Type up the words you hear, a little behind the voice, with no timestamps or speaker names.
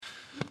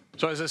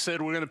So as I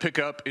said, we're going to pick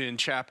up in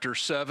chapter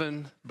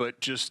 7, but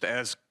just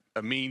as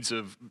a means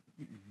of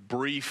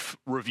brief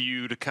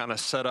review to kind of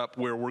set up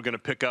where we're going to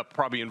pick up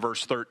probably in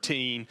verse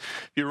 13.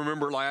 If you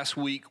remember last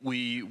week,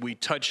 we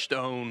touched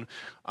on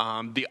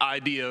the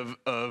idea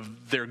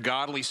of their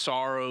godly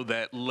sorrow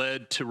that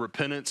led to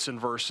repentance in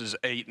verses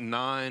 8 and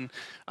 9,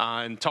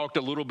 and talked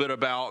a little bit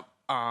about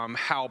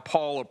how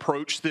Paul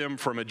approached them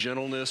from a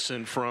gentleness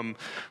and from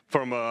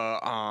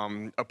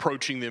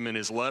approaching them in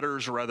his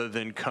letters rather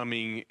than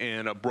coming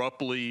in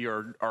abruptly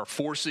or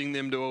forcing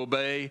them to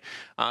obey.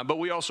 But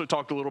we also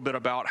talked a little bit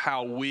about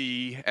how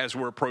we, as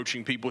we're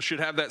approaching people, should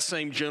have that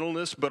same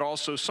gentleness, but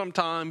also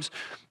sometimes,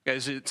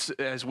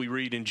 as we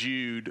read in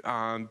Jude,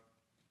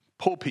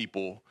 pull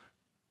people,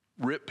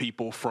 rip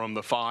people from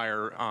the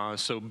fire.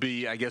 So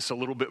be, I guess, a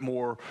little bit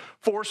more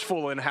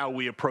forceful in how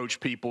we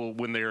approach people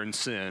when they're in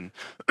sin.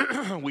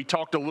 We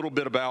talked a little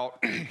bit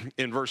about,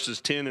 in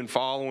verses 10 and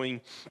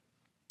following,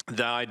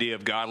 the idea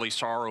of godly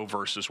sorrow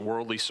versus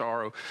worldly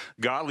sorrow.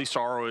 Godly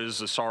sorrow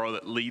is a sorrow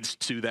that leads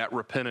to that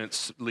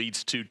repentance,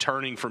 leads to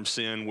turning from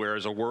sin,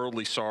 whereas a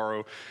worldly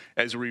sorrow,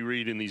 as we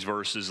read in these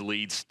verses,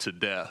 leads to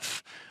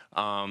death.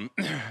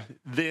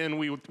 Then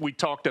we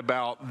talked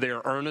about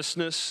their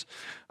earnestness.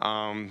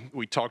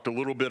 We talked a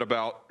little bit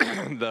about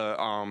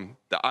the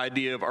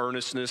idea of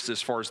earnestness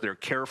as far as their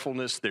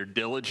carefulness, their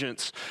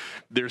diligence,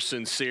 their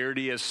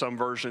sincerity, as some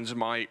versions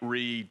might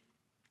read,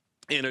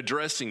 in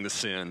addressing the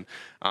sin.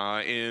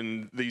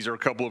 And these are a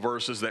couple of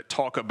verses that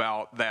talk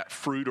about that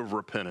fruit of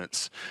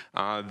repentance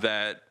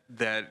that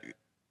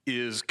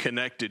is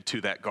connected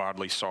to that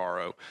godly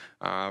sorrow.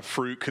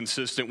 Fruit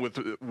consistent with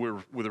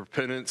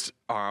repentance,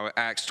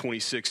 Acts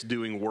 26,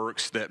 doing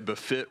works that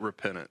befit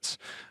repentance.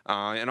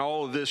 And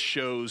all of this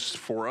shows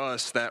for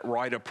us that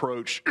right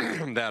approach,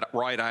 that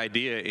right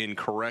idea in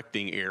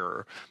correcting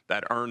error,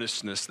 that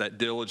earnestness, that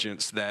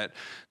diligence, that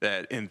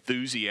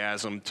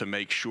enthusiasm to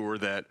make sure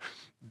that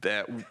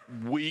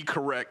we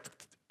correct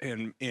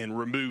and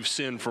remove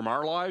sin from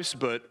our lives,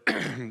 but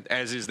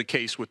as is the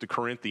case with the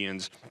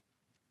Corinthians,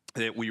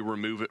 that we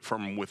remove it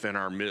from within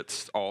our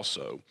midst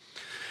also.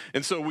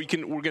 And so we're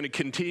going to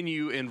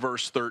continue in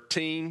verse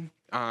 13.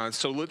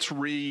 So let's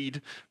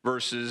read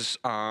verses,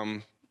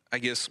 I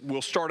guess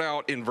we'll start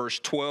out in verse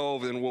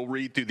 12 and we'll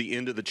read through the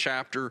end of the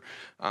chapter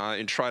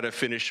and try to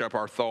finish up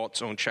our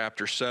thoughts on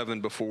chapter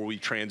 7 before we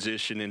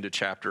transition into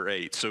chapter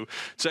 8. So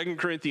 2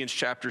 Corinthians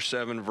chapter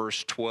 7,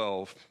 verse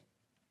 12.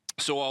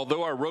 So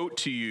although I wrote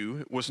to you,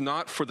 it was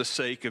not for the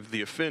sake of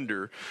the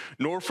offender,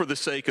 nor for the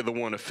sake of the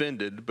one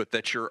offended, but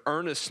that your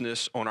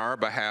earnestness on our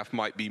behalf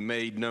might be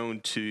made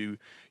known to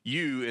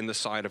you in the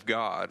sight of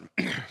God.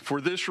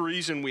 For this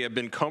reason we have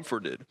been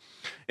comforted,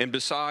 and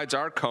besides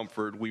our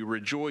comfort, we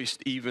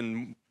rejoiced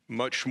even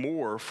much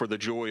more for the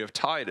joy of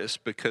Titus,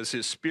 because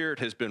his spirit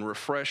has been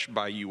refreshed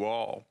by you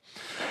all.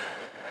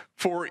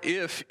 For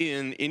if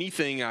in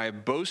anything I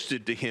have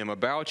boasted to him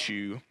about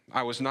you,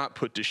 I was not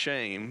put to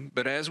shame,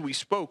 but as we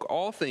spoke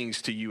all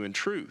things to you in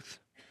truth,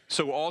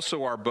 so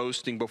also our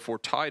boasting before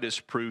Titus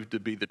proved to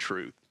be the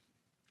truth.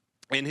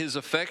 And his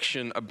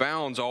affection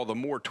abounds all the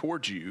more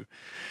towards you,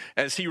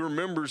 as he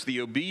remembers the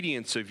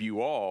obedience of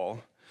you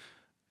all,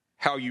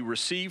 how you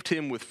received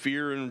him with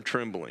fear and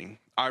trembling.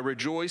 I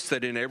rejoice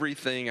that in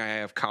everything I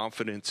have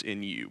confidence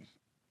in you.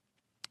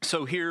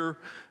 So here,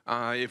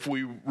 if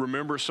we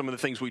remember some of the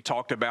things we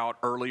talked about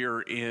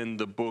earlier in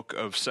the book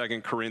of 2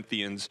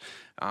 Corinthians,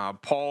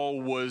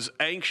 Paul was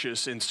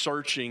anxious and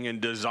searching and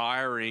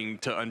desiring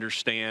to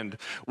understand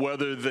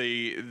whether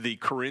the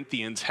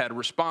Corinthians had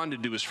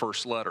responded to his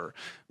first letter.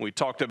 We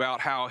talked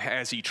about how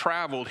as he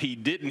traveled, he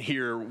didn't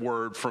hear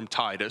word from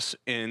Titus,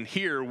 and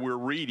here we're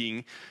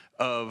reading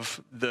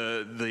of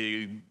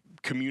the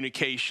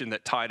communication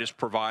that Titus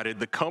provided,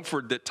 the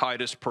comfort that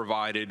Titus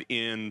provided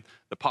in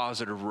the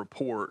positive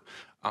report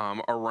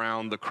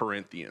around the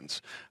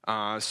Corinthians.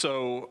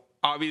 So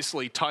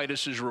obviously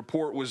Titus's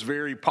report was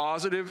very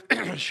positive,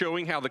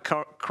 showing how the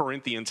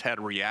Corinthians had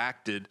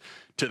reacted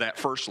to that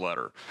first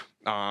letter,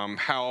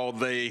 how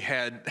they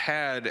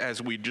had,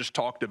 as we just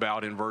talked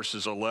about in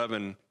verses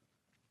 11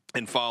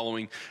 and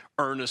following,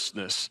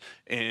 earnestness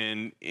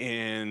and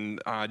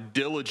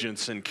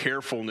diligence and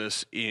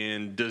carefulness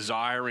in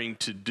desiring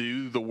to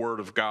do the word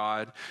of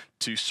God,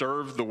 to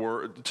serve the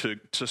word,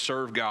 to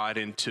serve God,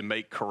 and to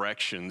make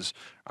corrections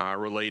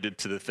related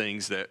to the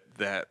things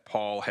that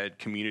Paul had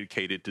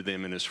communicated to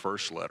them in his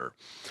first letter.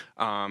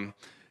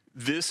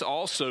 This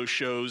also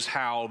shows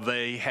how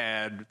they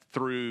had,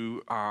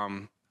 through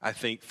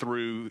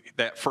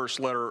that first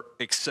letter,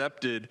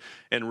 accepted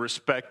and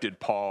respected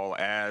Paul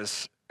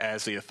as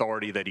the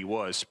authority that he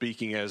was,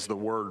 speaking the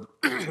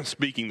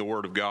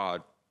word of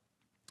God.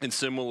 And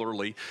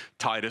similarly,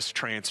 Titus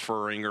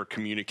transferring or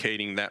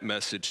communicating that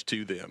message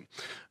to them.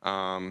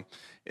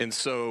 And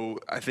so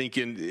I think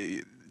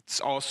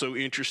it's also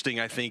interesting,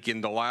 I think,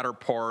 in the latter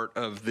part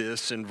of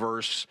this, in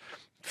verse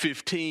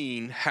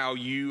 15, how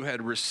you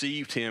had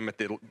received him, at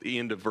the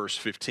end of verse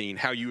 15,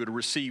 how you had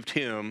received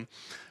him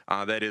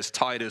that is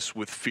Titus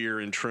with fear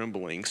and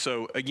trembling.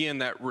 So again,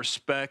 that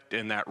respect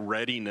and that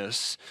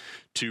readiness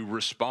to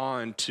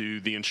respond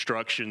to the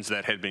instructions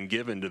that had been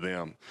given to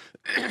them.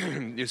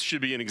 It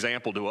should be an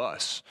example to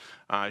us.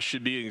 It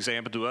should be an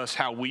example to us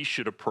how we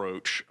should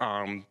approach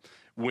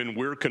when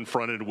we're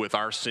confronted with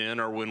our sin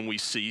or when we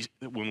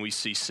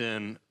see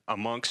sin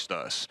amongst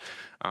us.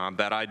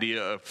 That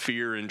idea of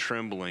fear and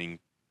trembling.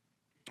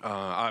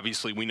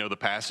 Obviously, we know the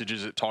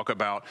passages that talk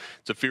about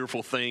it's a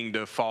fearful thing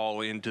to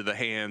fall into the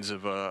hands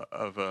of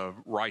a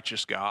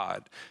righteous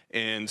God.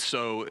 And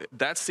so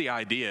that's the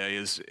idea,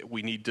 is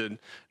we need to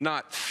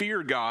not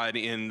fear God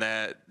in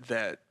that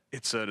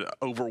it's an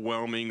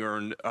overwhelming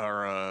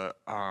or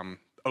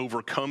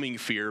overcoming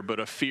fear, but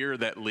a fear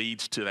that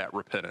leads to that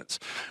repentance,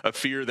 a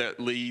fear that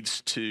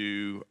leads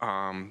to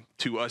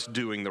us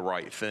doing the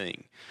right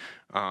thing.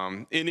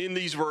 And in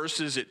these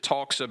verses, it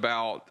talks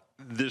about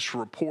this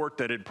report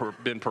that had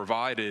been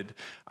provided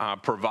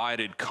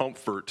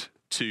comfort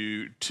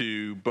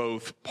to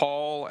both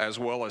Paul as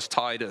well as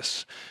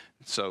Titus.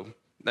 So,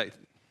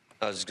 Nathan.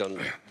 I was going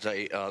to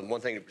say,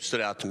 one thing that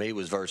stood out to me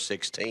was verse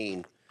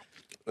 16,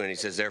 when he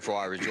says, "Therefore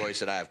I rejoice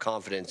that I have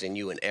confidence in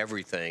you in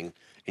everything."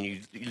 And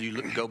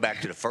you go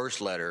back to the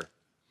first letter,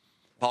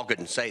 Paul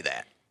couldn't say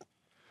that,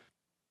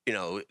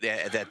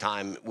 at that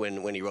time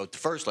when he wrote the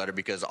first letter,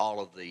 because all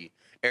of the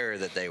area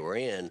that they were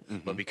in. Mm-hmm.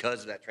 But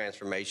because of that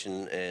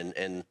transformation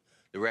and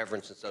the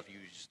reverence and stuff you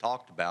just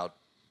talked about,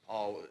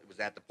 Paul was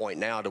at the point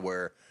now to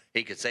where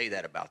he could say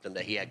that about them,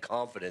 that he had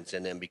confidence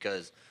in them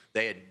because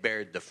they had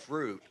bared the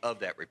fruit of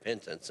that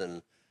repentance.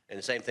 And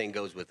the same thing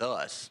goes with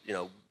us.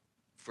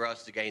 For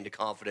us to gain the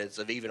confidence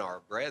of even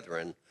our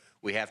brethren,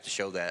 we have to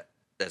show that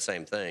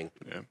same thing.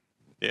 Yeah.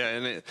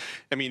 Yeah,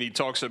 and he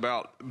talks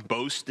about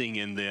boasting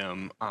in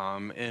them,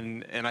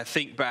 and I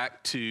think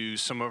back to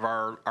some of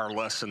our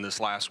lesson this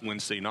last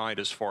Wednesday night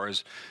as far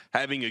as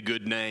having a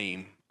good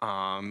name,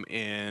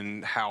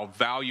 and how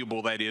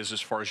valuable that is as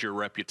far as your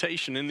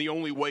reputation. And the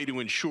only way to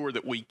ensure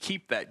that we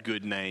keep that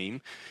good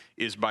name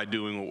is by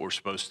doing what we're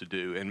supposed to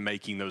do and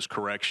making those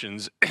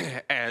corrections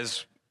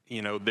as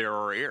there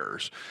are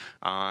errors.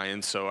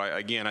 And so,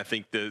 I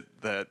think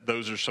that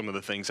those are some of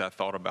the things I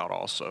thought about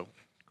also.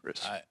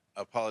 Chris? I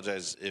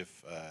apologize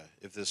if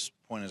this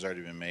point has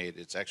already been made.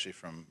 It's actually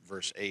from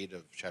verse 8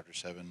 of chapter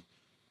 7.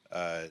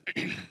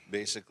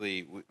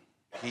 Basically,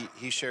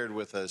 he shared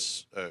with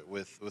us,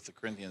 with the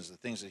Corinthians, the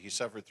things that he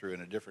suffered through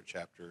in a different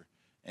chapter.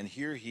 And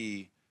here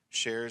he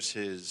shares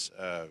his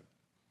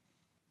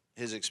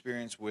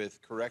experience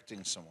with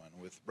correcting someone,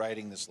 with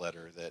writing this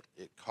letter, that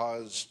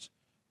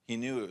he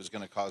knew it was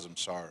going to cause him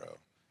sorrow.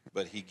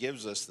 But he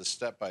gives us the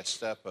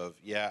step-by-step of,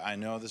 I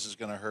know this is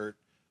going to hurt,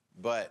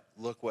 but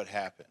look what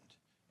happened.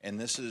 And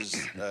this is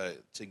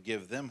to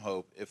give them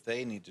hope if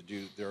they need to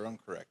do their own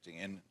correcting,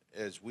 and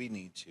as we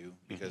need to,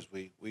 because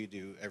we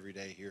do every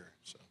day here.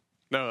 So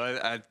no,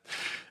 I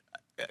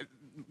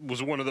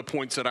was one of the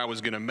points that I was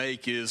going to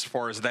make as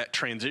far as that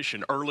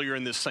transition earlier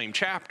in this same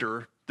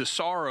chapter, the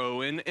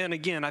sorrow, and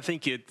again, I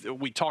think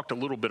we talked a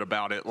little bit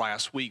about it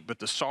last week, but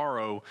the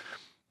sorrow,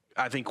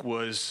 I think,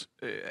 was,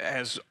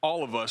 as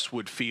all of us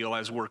would feel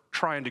as we're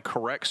trying to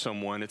correct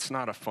someone, it's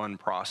not a fun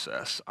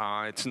process.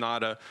 It's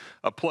not a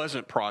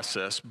pleasant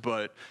process,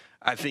 but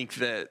I think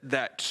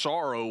that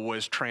sorrow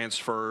was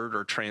transferred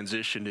or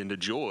transitioned into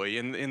joy.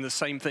 And the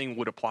same thing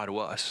would apply to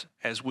us.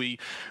 As we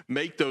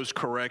make those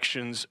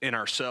corrections in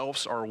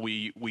ourselves, or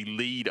we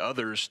lead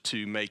others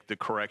to make the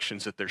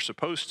corrections that they're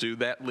supposed to,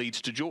 that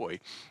leads to joy.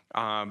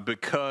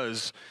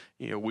 Because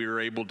we are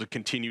able to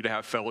continue to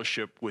have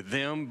fellowship with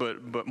them,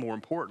 but more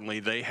importantly,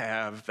 they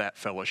have that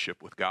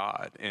fellowship with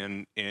God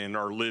and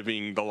are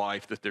living the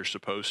life that they're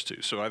supposed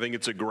to. So I think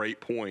it's a great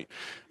point.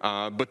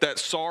 But that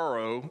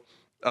sorrow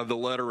of the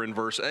letter in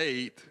verse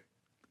 8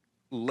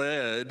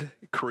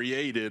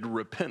 created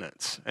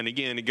repentance. And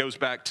again, it goes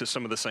back to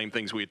some of the same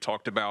things we had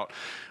talked about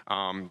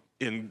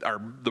in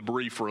the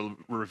brief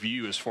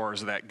review as far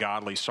as that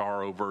godly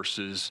sorrow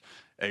versus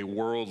a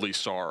worldly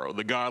sorrow.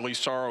 The godly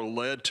sorrow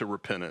led to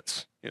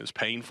repentance. It was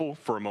painful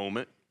for a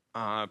moment,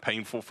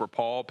 painful for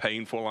Paul,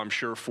 painful, I'm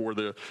sure, for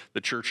the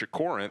church at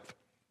Corinth,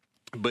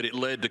 but it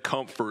led to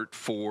comfort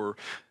for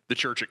the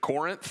church at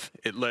Corinth.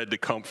 It led to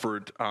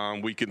comfort,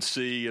 we can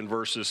see in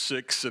verses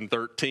 6 and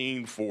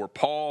 13 for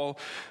Paul,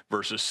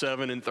 verses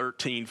 7 and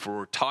 13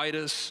 for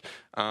Titus,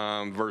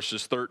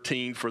 verses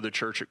 13 for the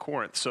church at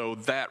Corinth. So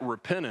that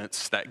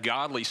repentance, that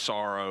godly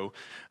sorrow,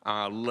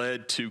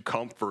 led to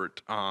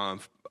comfort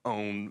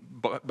on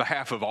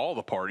behalf of all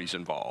the parties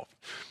involved.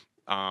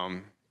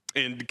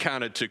 And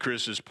kind of to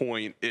Chris's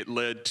point, it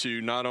led to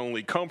not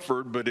only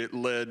comfort, but it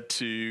led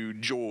to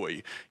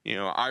joy.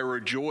 I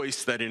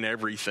rejoice that in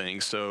everything.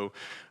 So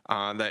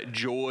that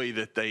joy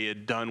that they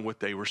had done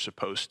what they were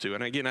supposed to.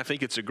 And again, I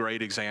think it's a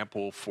great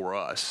example for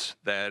us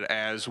that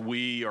as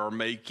we are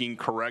making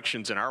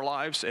corrections in our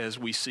lives, as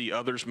we see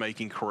others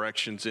making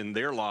corrections in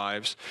their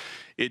lives,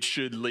 it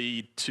should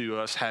lead to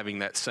us having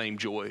that same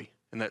joy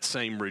and that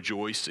same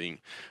rejoicing.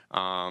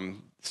 I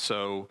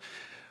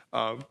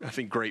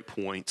think great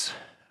points.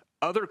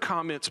 Other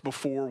comments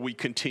before we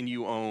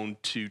continue on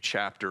to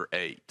chapter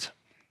 8?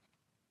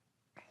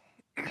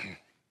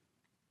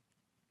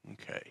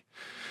 Okay.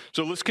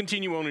 So let's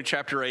continue on in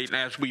chapter 8. And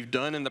as we've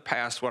done in the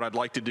past, what I'd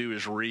like to do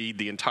is read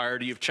the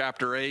entirety of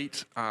chapter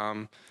 8.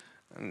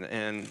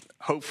 And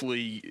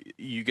hopefully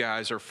you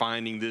guys are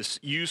finding this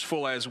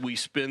useful as we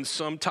spend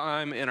some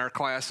time in our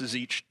classes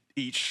each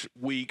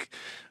week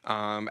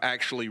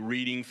actually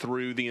reading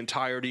through the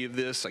entirety of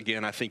this.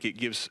 Again, I think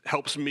it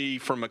helps me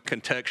from a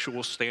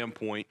contextual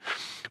standpoint.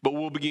 But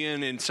we'll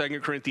begin in 2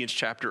 Corinthians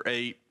chapter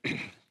 8,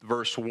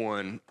 verse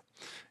 1.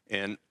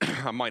 And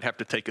I might have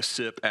to take a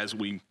sip as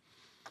we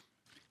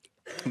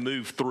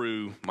move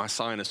through. My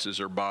sinuses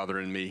are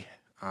bothering me,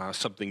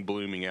 something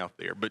blooming out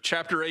there. But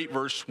chapter 8,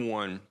 verse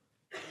 1.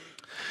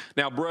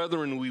 Now,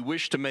 brethren, we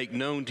wish to make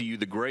known to you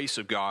the grace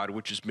of God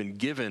which has been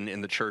given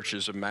in the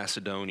churches of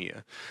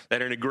Macedonia,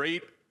 that in a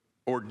great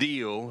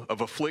ordeal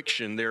of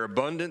affliction their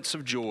abundance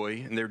of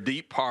joy and their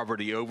deep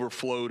poverty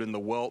overflowed in the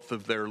wealth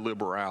of their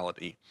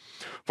liberality.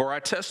 For I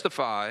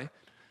testify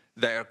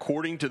that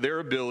according to their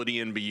ability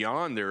and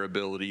beyond their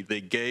ability,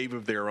 they gave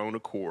of their own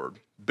accord,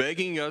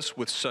 begging us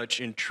with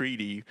such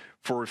entreaty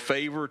for the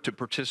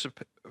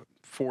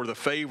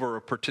favor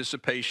of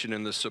participation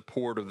in the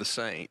support of the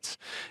saints.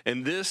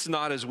 And this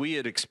not as we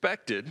had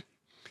expected,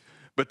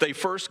 but they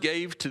first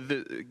gave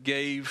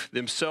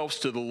themselves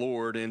to the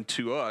Lord and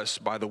to us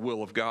by the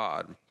will of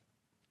God.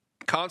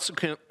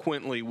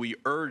 Consequently, we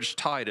urged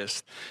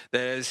Titus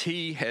that as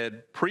he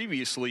had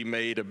previously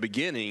made a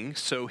beginning,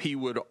 so he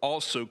would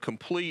also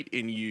complete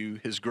in you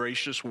his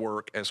gracious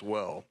work as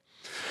well.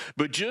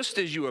 But just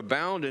as you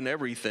abound in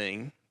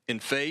everything, in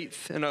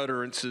faith and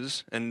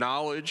utterances and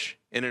knowledge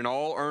and in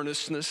all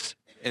earnestness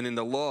and in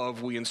the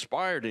love we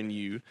inspired in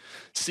you,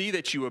 see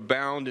that you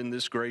abound in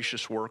this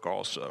gracious work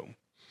also.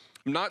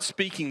 I'm not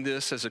speaking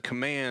this as a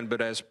command,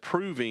 but as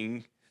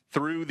proving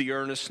through the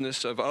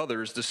earnestness of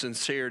others the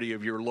sincerity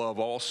of your love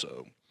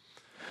also.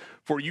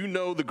 For you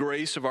know the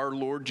grace of our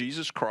Lord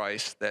Jesus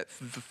Christ, that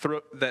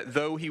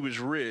though he was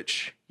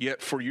rich,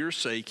 yet for your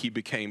sake he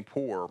became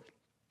poor,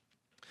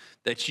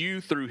 that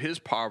you through his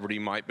poverty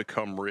might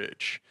become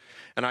rich.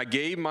 And I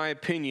gave my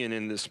opinion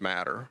in this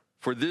matter,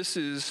 for this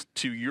is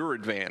to your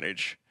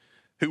advantage,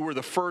 who were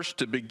the first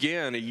to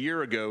begin a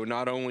year ago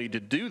not only to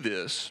do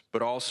this,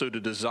 but also to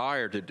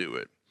desire to do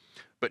it,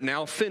 but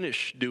now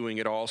finish doing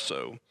it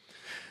also,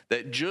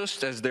 that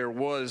just as there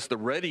was the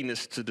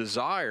readiness to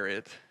desire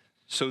it,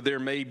 so there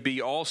may be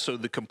also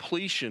the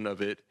completion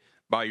of it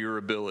by your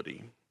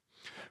ability.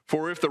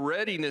 For if the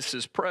readiness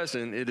is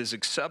present, it is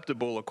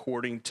acceptable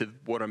according to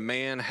what a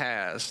man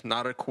has,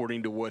 not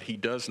according to what he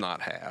does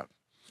not have.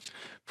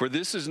 For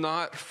this is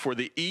not for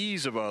the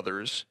ease of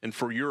others and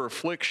for your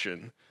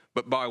affliction,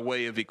 but by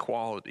way of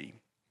equality.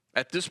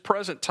 At this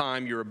present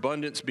time, your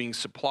abundance being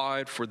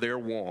supplied for their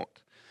want,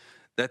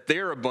 that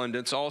their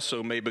abundance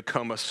also may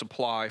become a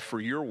supply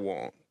for your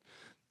want,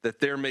 that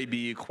there may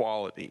be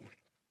equality.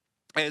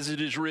 As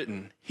it is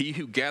written, he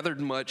who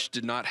gathered much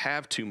did not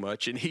have too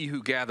much, and he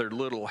who gathered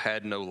little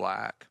had no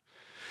lack.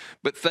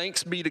 But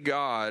thanks be to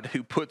God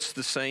who puts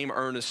the same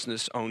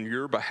earnestness on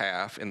your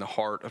behalf in the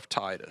heart of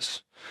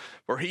Titus.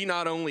 For he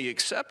not only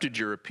accepted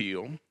your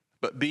appeal,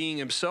 but being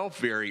himself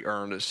very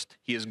earnest,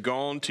 he has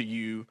gone to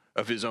you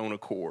of his own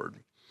accord.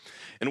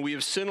 And we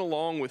have sent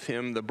along with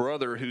him the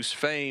brother whose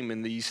fame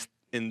in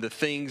the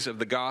things of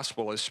the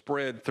gospel has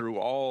spread through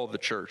all the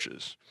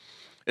churches.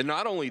 And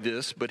not only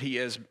this, but he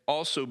has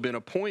also been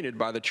appointed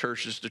by the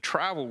churches to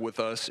travel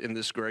with us in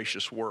this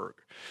gracious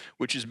work,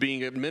 which is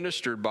being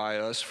administered by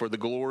us for the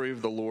glory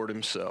of the Lord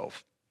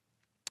himself,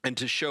 and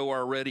to show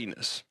our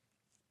readiness.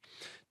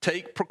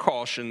 Take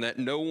precaution that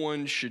no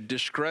one should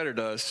discredit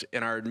us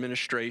in our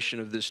administration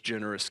of this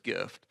generous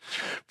gift.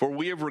 For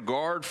we have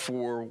regard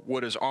for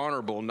what is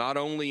honorable, not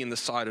only in the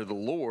sight of the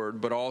Lord,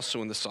 but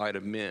also in the sight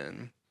of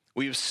men.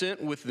 We have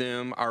sent with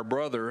them our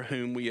brother,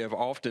 whom we have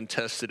often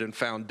tested and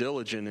found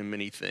diligent in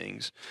many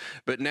things,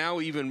 but now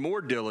even more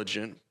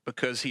diligent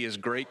because he has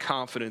great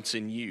confidence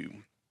in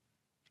you.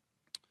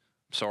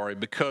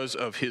 Because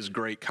of his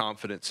great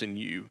confidence in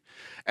you.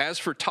 As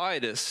for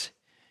Titus,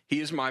 he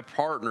is my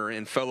partner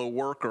and fellow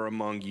worker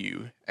among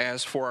you.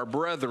 As for our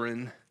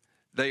brethren,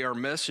 they are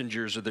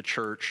messengers of the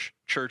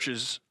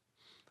churches,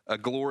 a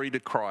glory to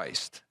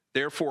Christ.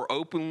 Therefore,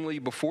 openly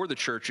before the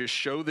churches,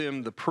 show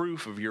them the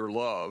proof of your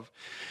love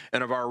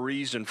and of our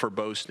reason for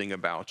boasting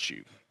about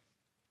you.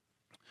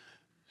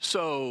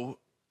 So,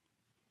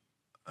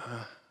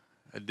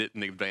 I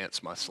didn't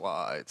advance my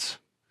slides.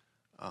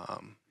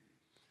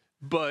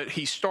 But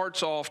he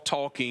starts off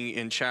talking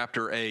in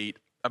chapter 8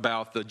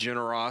 about the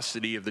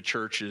generosity of the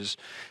churches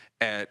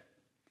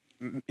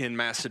in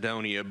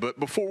Macedonia. But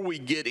before we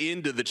get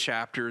into the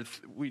chapter,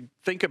 we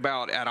think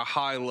about at a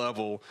high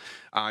level,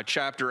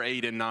 chapter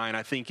 8 and 9,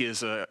 I think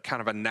is a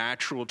kind of a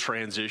natural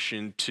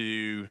transition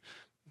to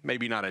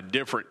maybe not a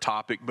different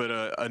topic, but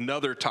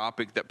another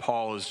topic that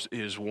Paul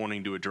is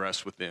wanting to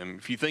address with them.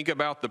 If you think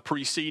about the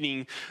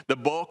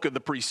bulk of the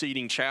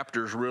preceding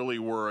chapters really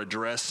were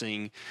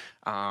addressing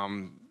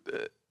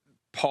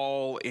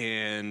Paul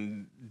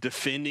in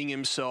defending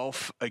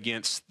himself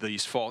against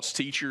these false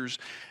teachers,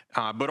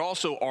 but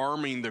also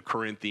arming the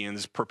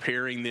Corinthians,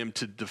 preparing them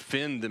to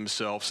defend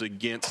themselves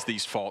against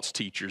these false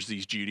teachers,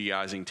 these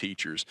Judaizing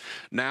teachers.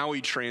 Now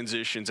he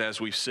transitions,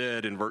 as we've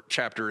said in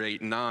chapter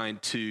 8 and 9,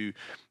 to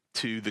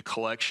the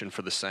collection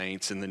for the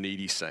saints and the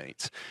needy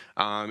saints.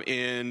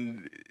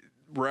 And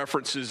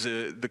references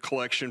the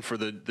collection for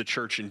the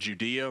church in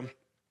Judea,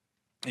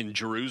 in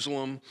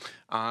Jerusalem.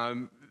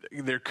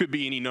 There could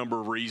be any number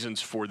of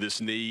reasons for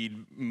this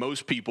need.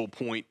 Most people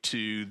point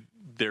to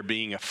there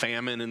being a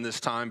famine in this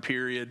time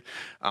period.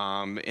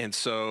 And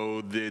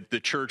so the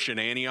church in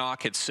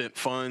Antioch had sent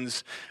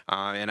funds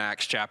in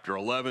Acts chapter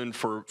 11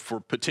 for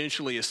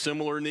potentially a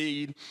similar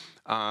need.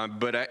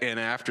 And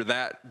after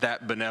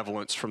that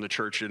benevolence from the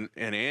church in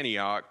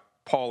Antioch,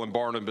 Paul and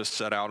Barnabas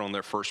set out on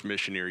their first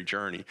missionary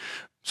journey.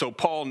 So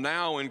Paul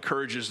now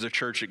encourages the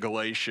church at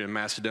Galatia,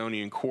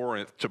 Macedonia, and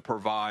Corinth to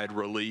provide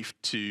relief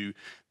to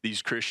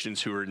these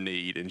Christians who are in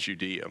need in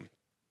Judea.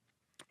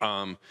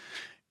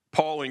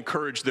 Paul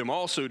encouraged them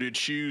also to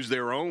choose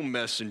their own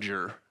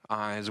messenger,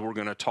 as we're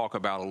going to talk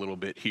about a little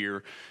bit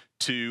here,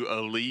 to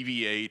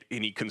alleviate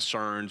any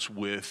concerns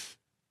with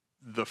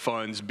the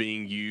funds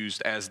being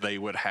used as they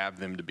would have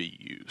them to be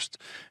used.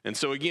 And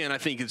so again, I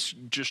think it's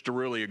just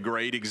a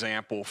great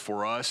example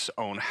for us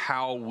on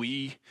how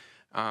we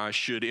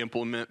should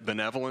implement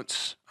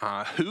benevolence,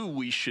 who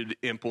we should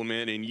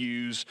implement and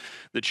use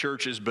the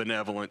church's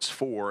benevolence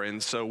for.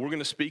 And so we're going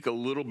to speak a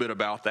little bit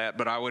about that,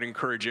 but I would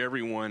encourage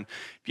everyone,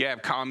 if you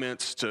have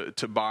comments,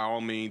 to by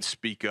all means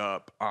speak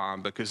up,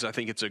 because I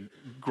think it's a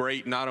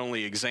great not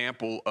only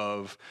example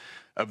of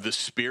the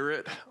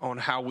Spirit on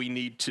how we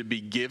need to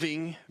be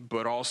giving,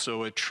 but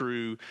also a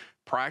true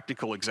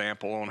practical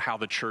example on how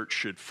the church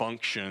should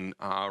function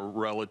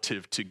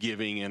relative to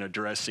giving and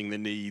addressing the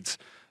needs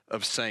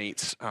of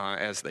saints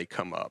as they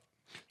come up.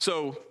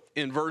 So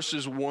in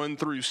verses 1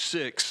 through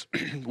 6,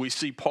 we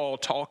see Paul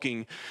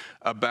talking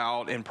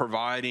about and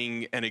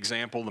providing an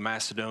example, the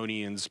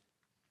Macedonians,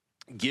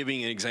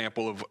 giving an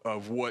example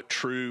of what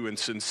true and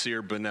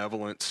sincere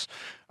benevolence,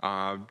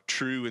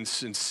 true and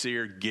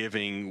sincere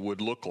giving would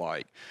look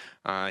like.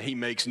 He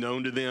makes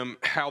known to them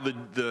how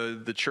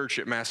the church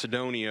at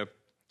Macedonia,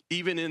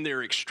 even in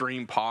their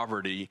extreme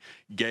poverty,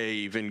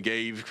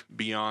 gave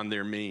beyond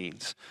their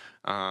means.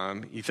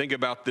 You think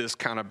about this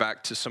kind of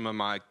back to some of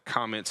my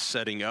comments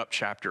setting up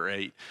chapter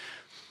 8.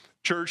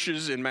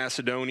 Churches in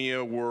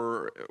Macedonia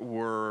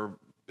were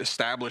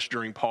established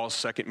during Paul's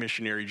second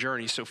missionary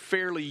journey, so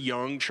fairly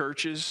young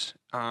churches.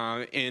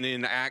 And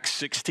in Acts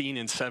 16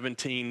 and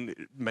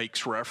 17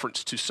 makes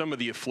reference to some of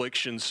the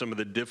afflictions, some of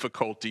the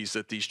difficulties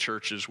that these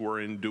churches were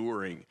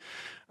enduring.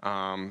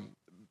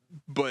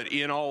 But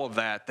in all of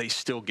that, they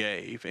still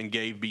gave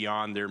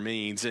beyond their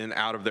means and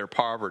out of their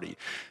poverty.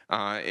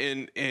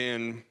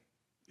 And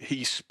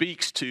he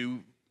speaks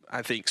to,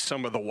 I think,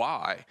 some of the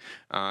why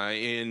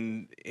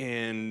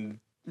in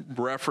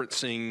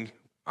referencing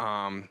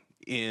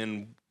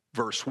in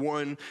verse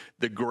 1,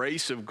 the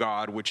grace of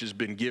God which has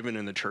been given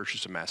in the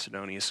churches of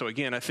Macedonia. So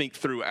again, I think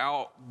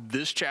throughout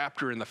this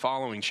chapter and the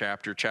following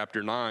chapter,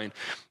 chapter 9,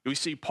 we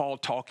see Paul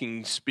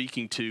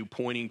speaking to,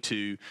 pointing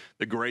to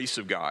the grace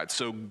of God.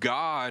 So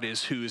God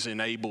is who has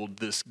enabled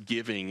this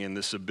giving and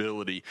this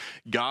ability.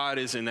 God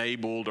has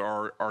enabled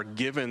or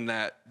given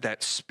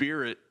that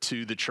spirit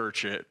to the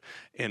church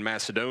in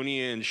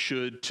Macedonia and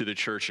should to the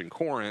church in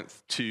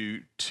Corinth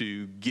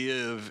to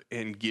give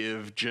and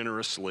give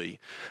generously.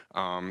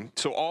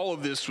 So all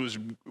of this was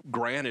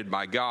granted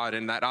by God,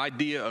 and that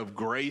idea of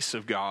grace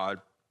of God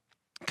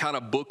kind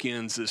of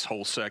bookends this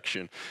whole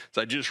section.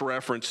 So I just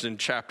referenced in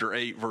chapter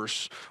 8,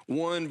 verse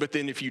 1, but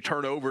then if you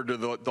turn over to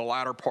the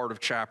latter part of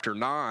chapter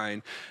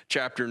 9,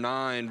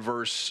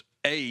 verse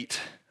 8,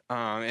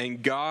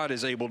 and God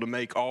is able to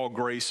make all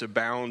grace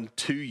abound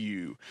to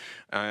you,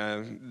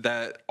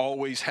 that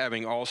always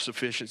having all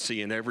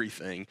sufficiency in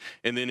everything.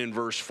 And then in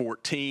verse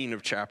 14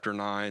 of chapter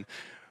 9,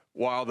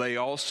 while they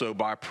also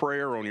by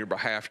prayer on your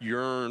behalf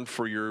yearn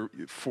for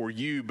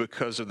you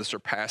because of the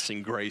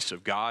surpassing grace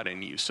of God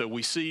in you. So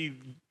we see,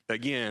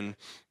 again,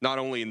 not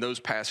only in those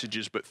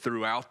passages, but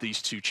throughout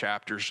these two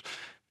chapters,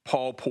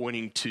 Paul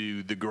pointing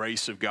to the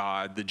grace of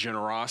God, the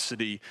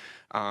generosity,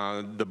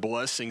 the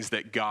blessings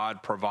that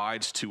God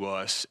provides to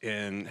us,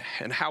 and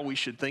how we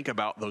should think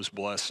about those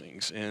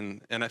blessings.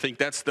 And I think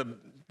that's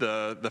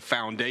the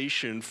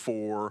foundation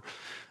for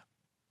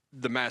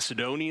the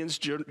Macedonians'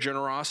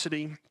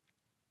 generosity.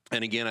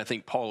 And again, I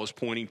think Paul is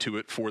pointing to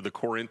it for the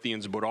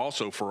Corinthians, but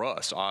also for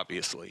us,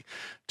 obviously,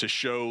 to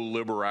show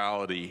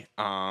liberality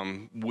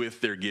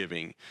with their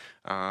giving.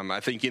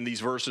 I think in these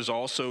verses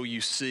also you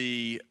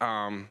see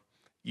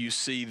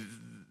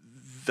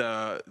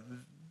the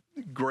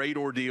great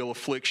ordeal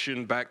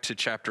affliction back to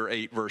chapter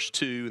 8, verse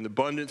 2, and the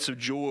abundance of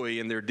joy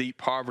in their deep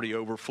poverty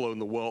overflow in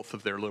the wealth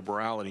of their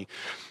liberality.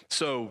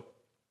 So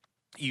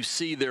you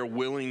see their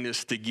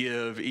willingness to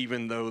give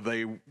even though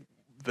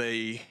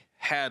they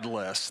had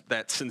less,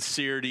 that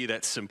sincerity,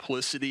 that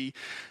simplicity.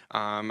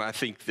 I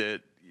think that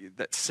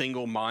that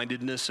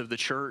single-mindedness of the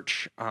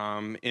church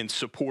in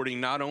supporting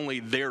not only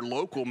their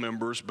local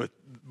members but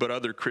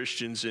other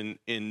Christians in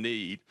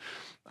need.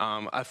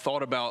 I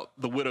thought about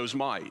the widow's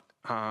mite,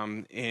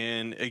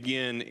 and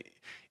again,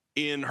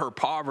 in her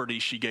poverty,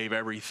 she gave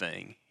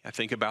everything. I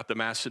think about the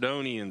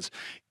Macedonians.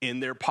 In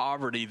their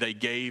poverty, they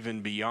gave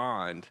and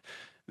beyond.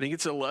 I think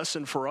it's a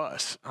lesson for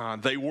us.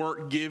 They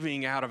weren't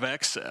giving out of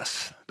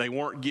excess. They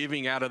weren't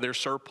giving out of their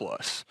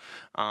surplus.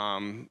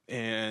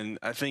 And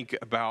I think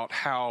about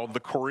how the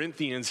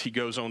Corinthians, he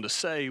goes on to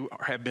say,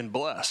 have been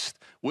blessed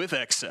with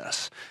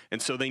excess.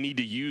 And so they need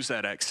to use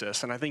that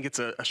excess. And I think it's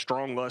a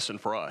strong lesson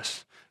for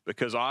us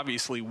because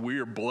obviously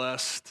we're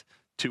blessed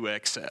to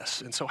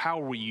excess. And so how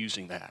are we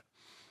using that?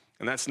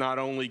 And that's not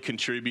only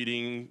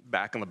contributing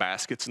back in the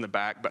baskets in the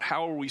back, but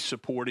how are we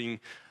supporting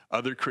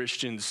other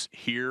Christians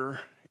here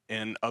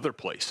and other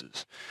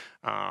places?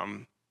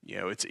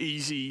 It's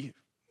easy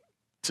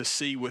to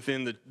see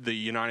within the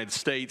United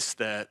States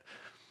that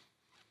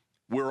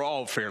we're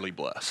all fairly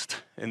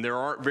blessed. And there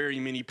aren't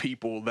very many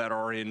people that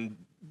are in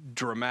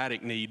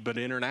dramatic need, but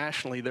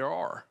internationally there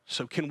are.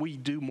 So can we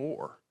do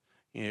more?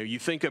 You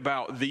think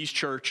about these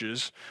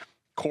churches,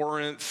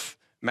 Corinth,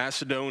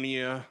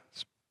 Macedonia,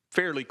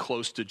 fairly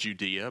close to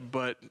Judea,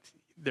 but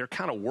they're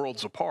kind of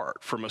worlds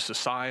apart from a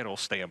societal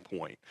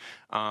standpoint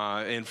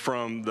and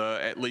from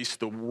at least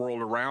the world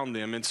around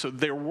them. And so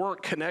there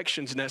weren't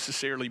connections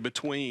necessarily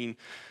between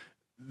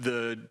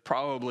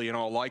probably in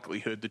all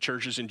likelihood, the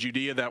churches in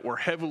Judea that were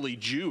heavily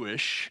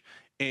Jewish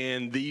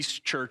and these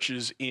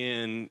churches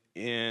in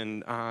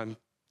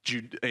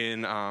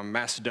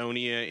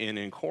Macedonia and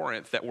in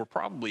Corinth that were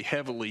probably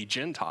heavily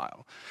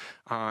Gentile.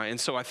 And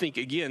so I think,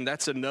 again,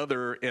 that's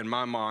another, in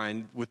my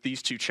mind, with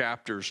these two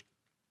chapters,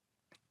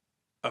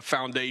 a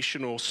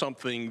foundational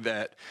something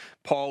that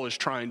Paul is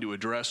trying to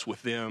address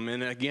with them.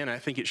 And again, I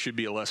think it should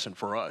be a lesson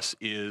for us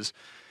is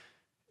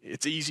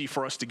it's easy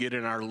for us to get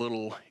in our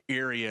little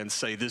area and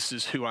say, this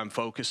is who I'm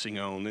focusing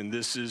on, and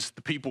this is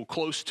the people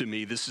close to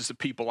me, this is the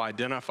people I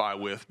identify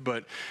with.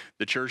 But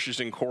the churches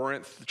in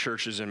Corinth, the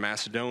churches in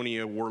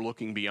Macedonia were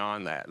looking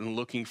beyond that and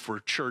looking for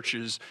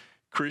churches,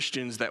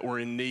 Christians that were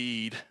in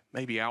need,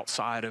 maybe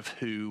outside of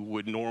who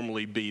would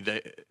normally be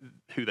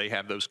who they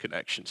have those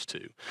connections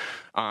to.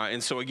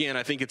 And so again,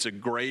 I think it's a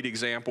great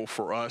example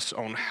for us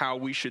on how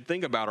we should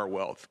think about our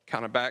wealth,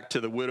 kind of back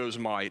to the widow's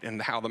mite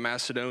and how the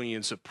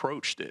Macedonians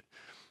approached it.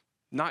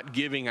 Not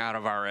giving out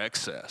of our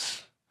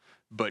excess,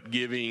 but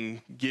giving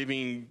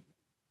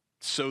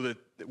so that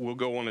we'll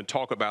go on and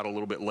talk about a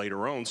little bit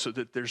later on, so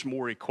that there's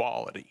more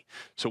equality.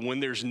 So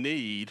when there's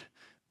need,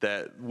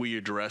 that we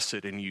address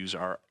it and use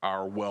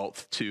our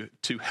wealth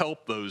to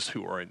help those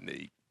who are in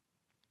need.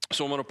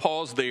 So I'm going to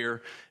pause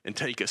there and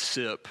take a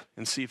sip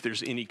and see if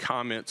there's any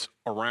comments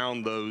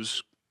around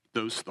those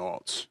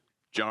thoughts.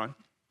 John?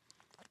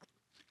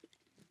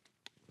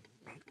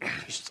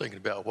 Just thinking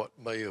about what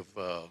may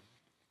have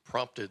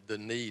prompted the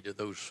need of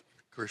those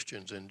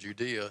Christians in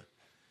Judea.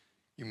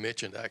 You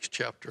mentioned Acts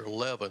chapter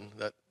 11,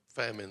 that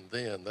famine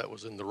then, that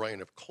was in the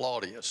reign of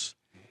Claudius.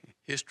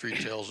 History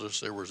tells us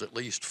there was at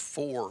least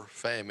 4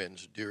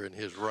 famines during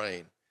his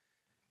reign.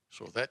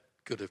 So that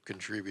could have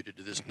contributed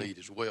to this need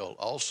as well.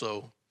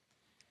 Also,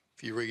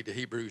 if you read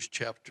Hebrews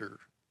chapter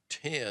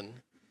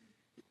 10,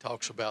 it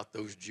talks about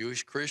those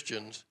Jewish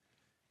Christians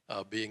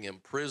being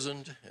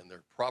imprisoned and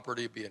their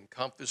property being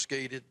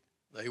confiscated.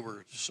 They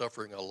were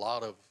suffering a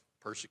lot of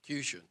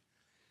persecution.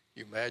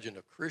 You imagine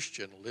a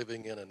Christian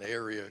living in an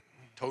area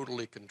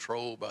totally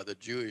controlled by the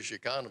Jewish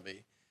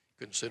economy,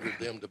 considered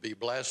them to be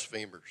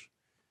blasphemers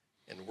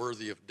and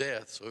worthy of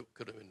death. So it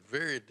could have been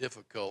very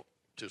difficult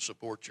to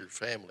support your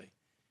family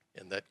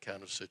in that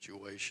kind of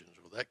situation.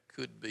 So that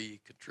could be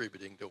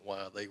contributing to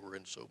why they were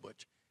in so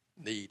much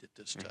need at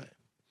this time.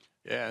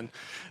 Yeah,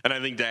 and I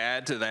think to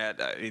add to that,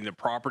 the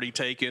property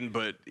taken,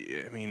 but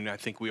I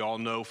think we all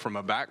know from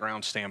a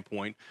background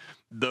standpoint,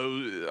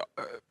 those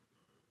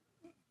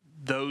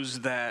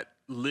that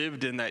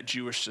lived in that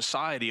Jewish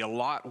society, a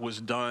lot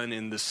was done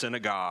in the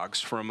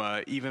synagogues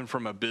even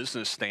from a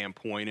business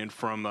standpoint and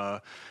from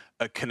a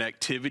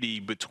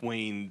connectivity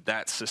between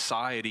that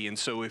society. And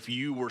so if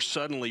you were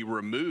suddenly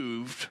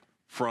removed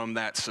from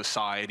that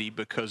society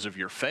because of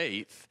your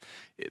faith,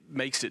 it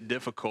makes it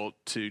difficult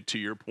to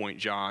your point,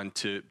 John,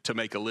 to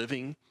make a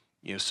living.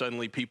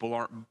 Suddenly people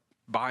aren't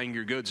buying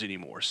your goods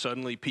anymore.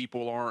 Suddenly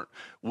people aren't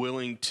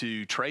willing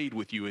to trade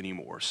with you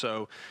anymore.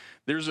 So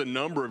there's a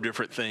number of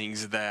different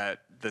things that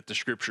the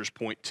scriptures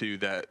point to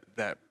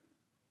that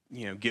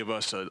give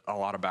us a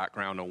lot of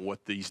background on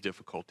what these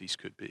difficulties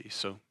could be.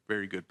 So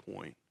very good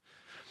point.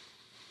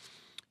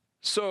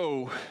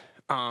 So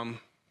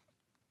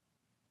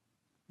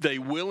they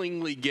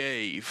willingly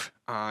gave,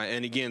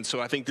 and again,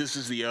 so I think this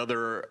is the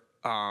other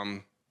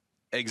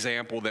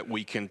example that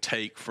we can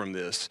take from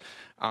this,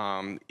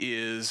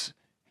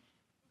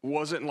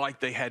 wasn't like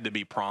they had to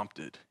be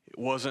prompted. It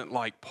wasn't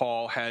like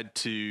Paul had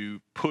to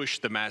push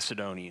the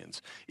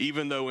Macedonians.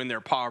 Even though in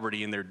their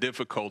poverty and their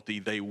difficulty,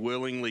 they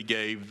willingly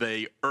gave,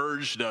 they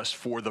urged us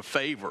for the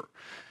favor.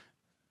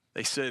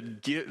 They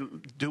said,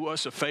 do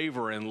us a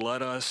favor and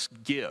let us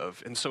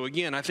give. And so,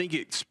 again, I think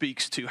it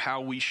speaks to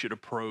how we should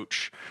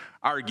approach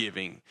our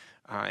giving.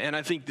 And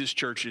I think this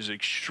church is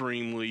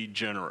extremely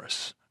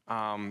generous.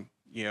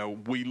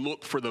 We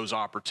look for those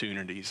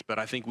opportunities, but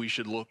I think we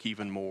should look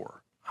even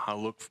more.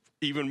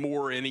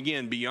 And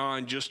again,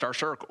 beyond just our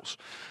circles.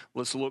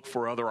 Let's look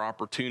for other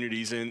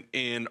opportunities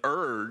and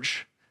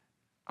urge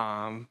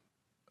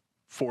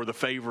for the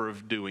favor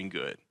of doing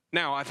good.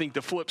 Now, I think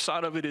the flip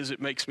side of it is it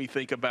makes me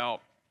think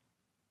about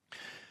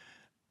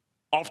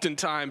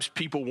oftentimes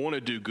people want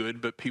to do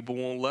good, but people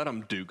won't let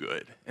them do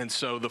good. And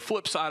so the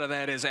flip side of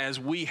that is as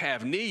we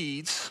have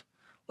needs,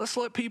 let's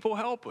let people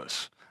help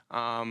us.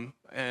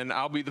 And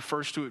I'll be the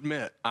first to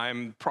admit,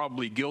 I'm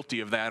probably guilty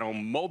of that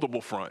on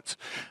multiple fronts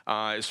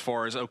as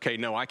far as, okay,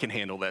 no, I can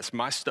handle this.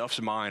 My stuff's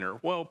minor.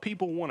 Well,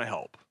 people want to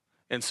help.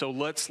 And so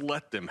let's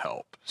let them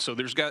help. So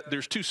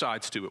there's two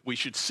sides to it. We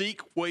should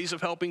seek ways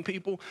of helping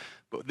people,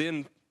 but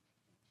then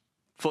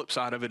flip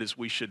side of it is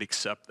we should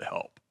accept the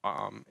help.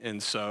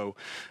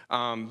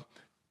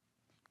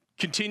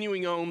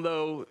 Continuing on,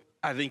 though,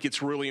 I think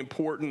it's really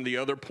important, the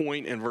other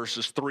point in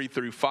verses 3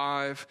 through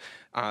 5,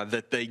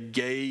 that they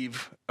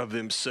gave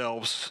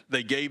themselves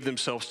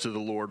to the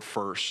Lord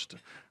first.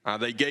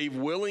 They gave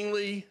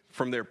willingly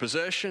from their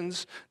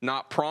possessions,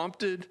 not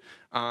prompted.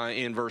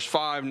 In verse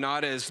 5,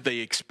 not as they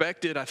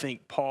expected. I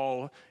think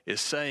Paul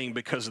is saying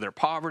because of their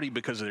poverty,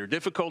 because of their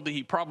difficulty,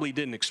 he probably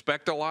didn't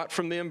expect a lot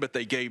from them, but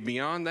they gave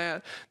beyond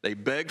that. They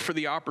begged for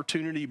the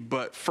opportunity,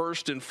 but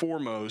first and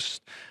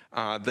foremost,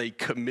 they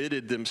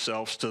committed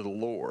themselves to the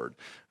Lord.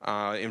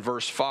 In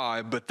verse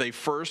 5, but they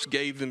first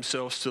gave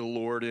themselves to the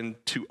Lord and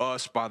to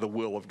us by the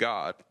will of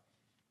God.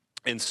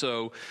 And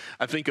so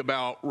I think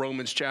about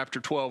Romans chapter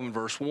 12 and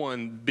verse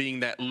 1 being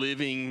that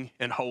living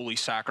and holy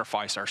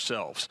sacrifice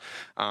ourselves.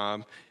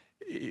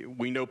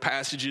 We know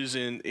passages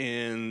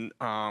in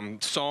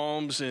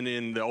Psalms and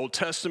in the Old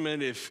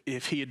Testament,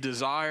 if he had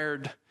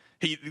desired,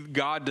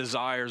 God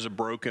desires a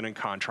broken and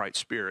contrite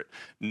spirit,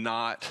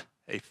 not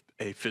a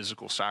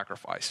physical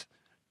sacrifice.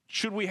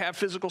 Should we have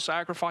physical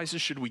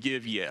sacrifices? Should we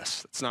give?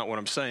 Yes. That's not what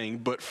I'm saying.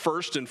 But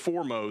first and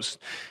foremost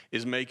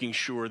is making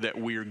sure that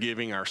we are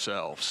giving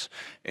ourselves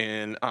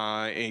and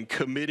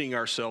committing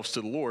ourselves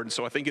to the Lord. And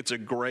so I think it's a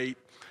great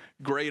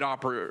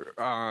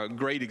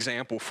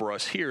example for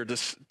us here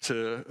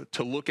to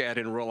look at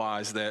and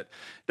realize that it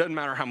doesn't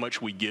matter how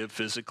much we give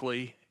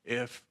physically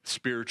if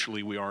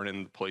spiritually we aren't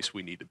in the place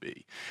we need to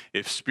be.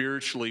 If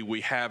spiritually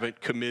we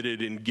haven't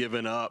committed and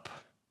given up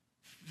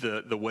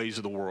the ways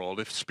of the world,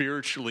 if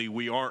spiritually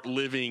we aren't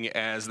living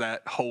as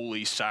that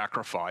holy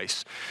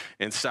sacrifice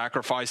and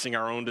sacrificing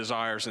our own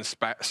desires and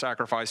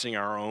sacrificing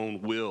our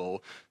own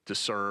will to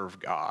serve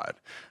God.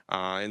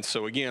 And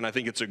so again, I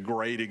think it's a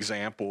great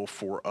example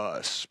for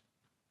us.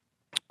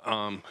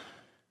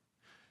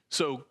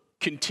 So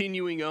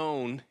continuing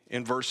on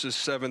in verses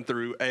 7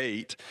 through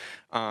 8,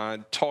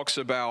 talks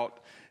about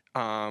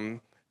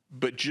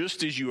but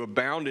just as you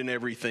abound in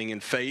everything, in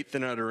faith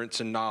and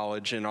utterance and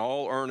knowledge, in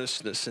all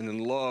earnestness and in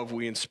love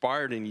we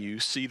inspired in you,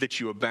 see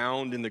that you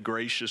abound in the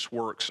gracious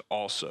works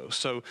also.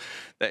 So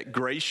that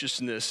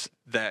graciousness,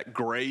 that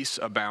grace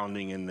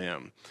abounding in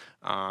them.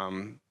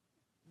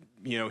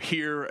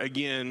 Here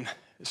again,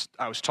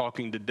 I was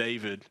talking to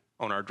David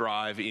on our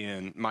drive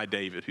in, my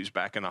David, who's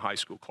back in a high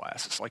school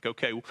class. It's like,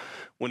 okay,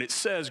 when it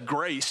says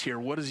grace here,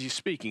 what is he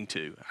speaking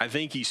to? I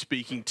think he's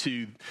speaking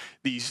to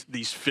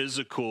these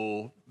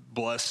physical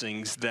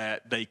blessings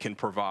that they can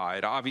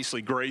provide.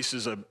 Obviously, grace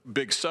is a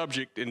big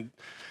subject, and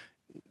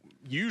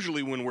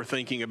usually when we're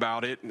thinking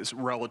about it, it's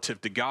relative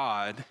to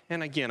God.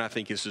 And again, I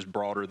think this is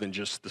broader than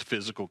just the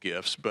physical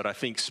gifts, but I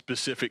think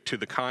specific to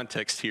the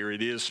context here,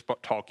 it is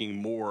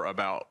talking more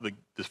about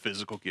the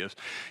physical gifts.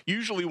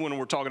 Usually when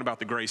we're talking about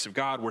the grace of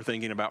God, we're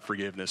thinking about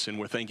forgiveness, and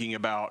we're thinking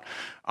about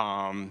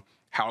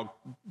how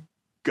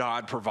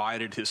God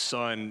provided his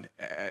son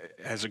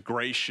as a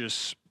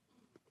gracious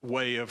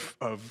way of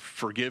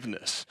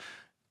forgiveness.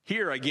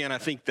 Here, again, I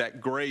think that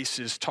grace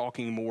is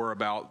talking more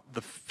about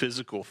the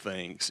physical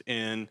things,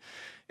 and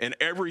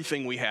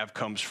everything we have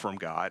comes from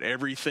God.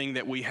 Everything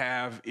that we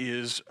have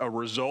is a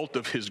result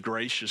of his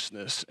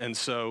graciousness. And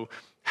so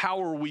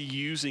how are we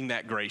using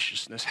that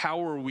graciousness?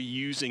 How are we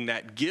using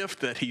that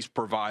gift that he's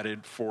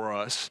provided for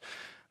us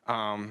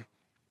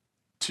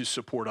to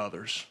support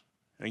others?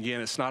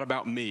 Again, it's not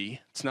about me.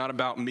 It's not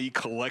about me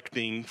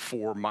collecting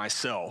for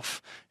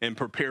myself and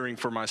preparing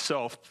for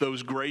myself.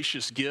 Those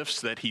gracious gifts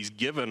that he's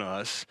given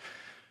us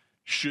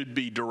should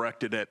be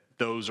directed at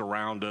those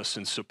around us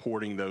and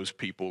supporting those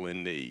people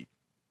in need.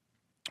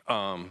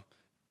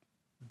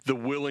 The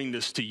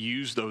willingness to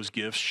use those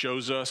gifts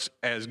shows us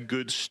as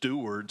good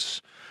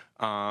stewards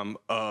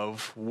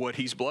of what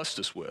he's blessed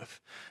us with.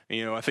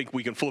 I think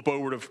we can flip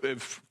over to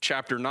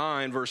chapter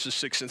 9, verses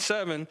 6 and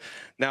 7.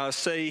 Now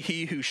say,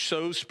 he who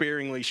sows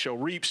sparingly shall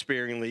reap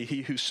sparingly.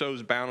 He who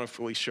sows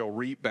bountifully shall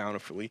reap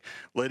bountifully.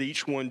 Let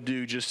each one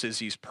do just as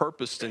he's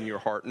purposed in your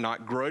heart,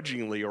 not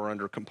grudgingly or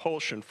under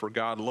compulsion, for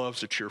God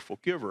loves a cheerful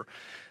giver.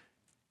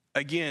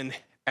 Again,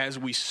 as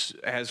we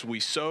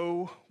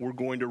sow, we're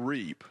going to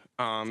reap.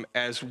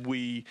 As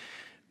we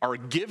are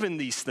given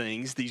these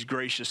things, these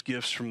gracious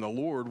gifts from the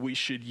Lord, we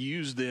should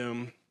use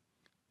them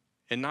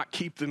and not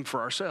keep them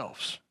for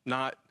ourselves.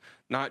 Not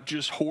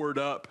just hoard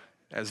up,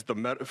 as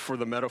for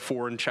the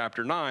metaphor in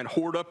chapter 9,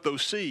 hoard up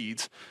those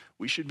seeds.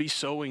 We should be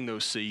sowing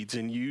those seeds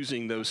and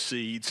using those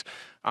seeds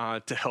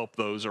to help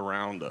those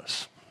around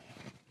us.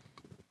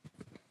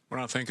 When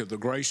I think of the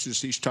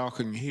graces he's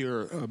talking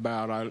here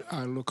about,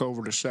 I look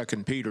over to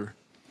 2 Peter,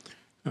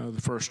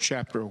 the first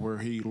chapter, where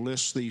he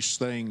lists these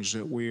things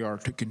that we are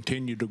to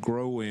continue to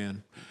grow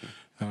in,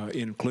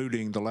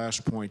 including the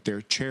last point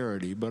there,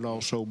 charity, but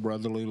also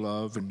brotherly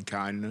love and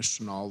kindness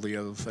and all the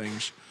other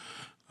things.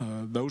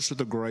 Those are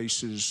the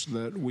graces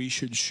that we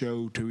should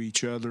show to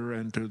each other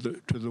and to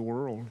the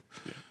world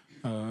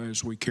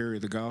as we carry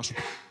the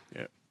gospel.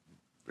 Yeah,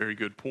 very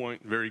good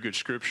point. Very good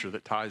scripture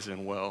that ties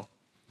in well.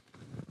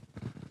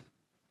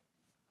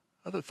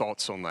 Other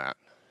thoughts on that?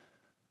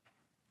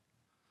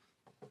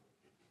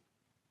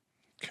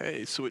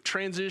 Okay, so it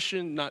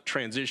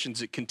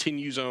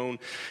continues on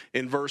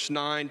in verse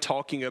 9,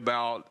 talking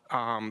about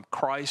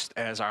Christ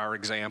as our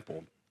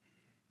example.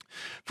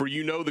 For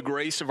you know the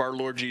grace of our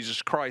Lord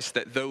Jesus Christ,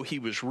 that though he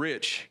was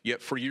rich,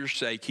 yet for your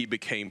sake he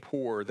became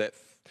poor, that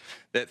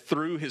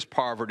through his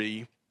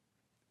poverty,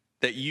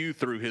 that you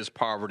through his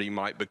poverty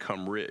might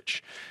become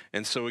rich.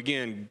 And so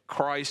again,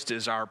 Christ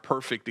is our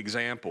perfect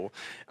example.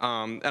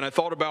 And I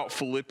thought about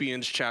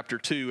Philippians chapter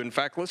 2. In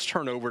fact, let's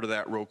turn over to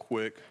that real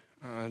quick,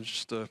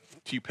 just a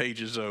few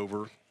pages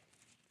over.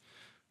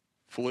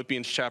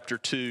 Philippians chapter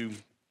 2,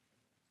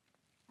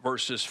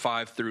 verses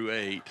 5 through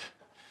 8.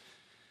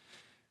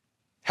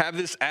 Have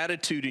this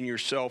attitude in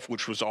yourself,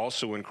 which was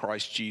also in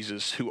Christ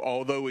Jesus, who,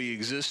 although he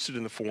existed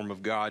in the form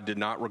of God, did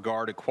not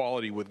regard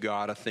equality with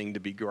God a thing to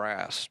be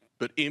grasped,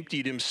 but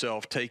emptied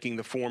himself, taking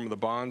the form of the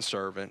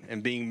bondservant,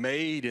 and being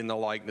made in the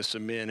likeness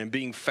of men, and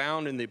being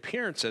found in the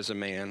appearance as a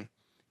man,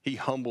 he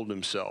humbled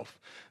himself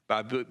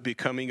by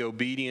becoming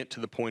obedient to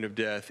the point of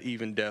death,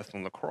 even death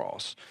on the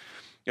cross.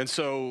 And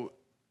so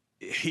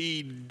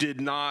he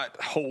did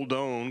not hold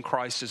on,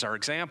 Christ is our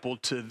example,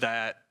 to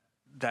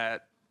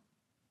that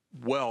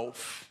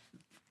wealth,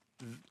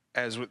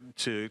 as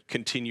to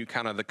continue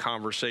kind of the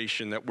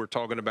conversation that we're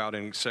talking about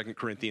in 2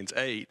 Corinthians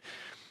 8.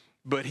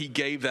 But he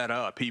gave that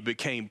up. He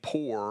became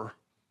poor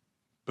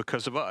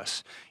because of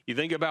us. You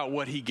think about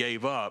what he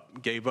gave up,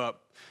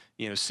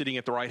 sitting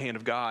at the right hand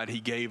of God. He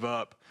gave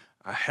up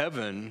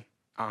heaven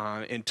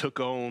and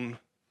took on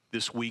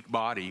this weak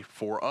body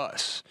for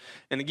us.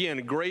 And again,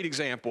 a great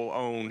example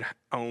on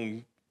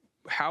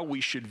how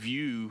we should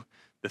view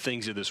the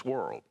things of this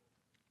world.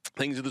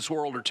 Things of this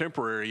world are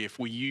temporary. If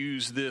we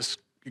use this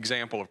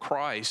example of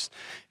Christ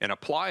and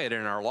apply it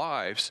in our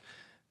lives,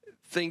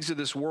 things of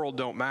this world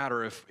don't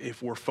matter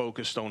if we're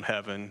focused on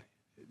heaven.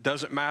 It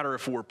doesn't matter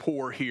if we're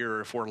poor here,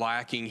 if we're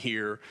lacking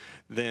here,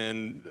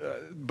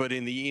 but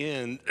in the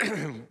end,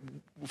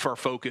 our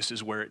focus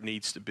is where it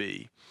needs to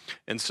be.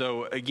 And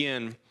so,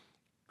 again,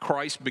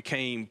 Christ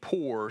became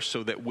poor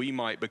so that we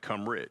might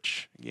become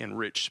rich, again,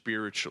 rich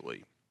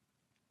spiritually.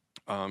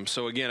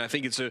 So again, I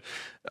think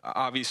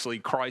obviously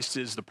Christ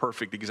is the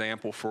perfect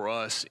example for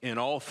us in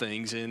all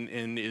things,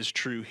 and is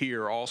true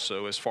here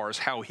also as far as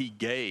how he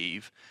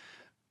gave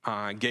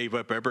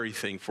up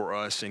everything for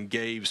us and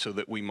gave so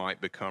that we might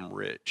become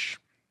rich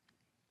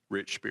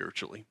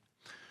spiritually.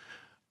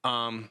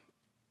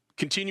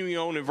 Continuing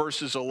on in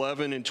verses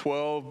 11 and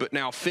 12, but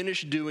now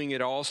finish doing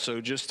it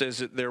also, just as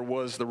there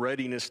was the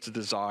readiness to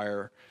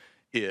desire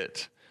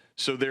it.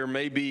 So there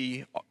may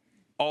be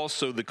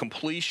also the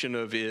completion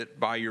of it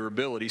by your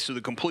ability. So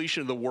the completion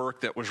of the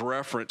work that was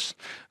referenced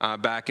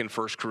back in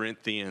 1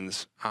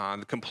 Corinthians,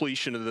 the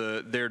completion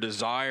of their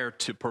desire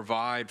to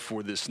provide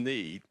for this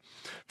need.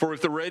 For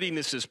if the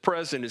readiness is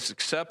present, it's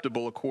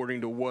acceptable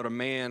according to what a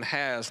man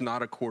has,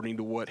 not according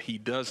to what he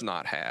does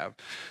not have.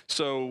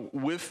 So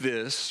with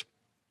this,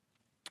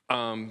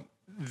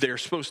 they're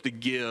supposed to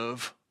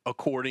give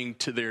according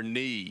to their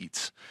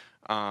needs,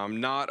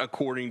 not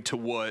according to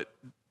what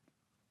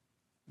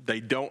they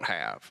don't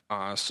have.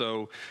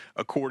 So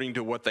according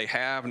to what they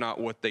have, not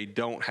what they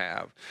don't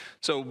have.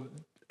 So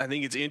I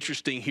think it's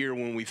interesting here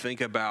when we think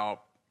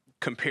about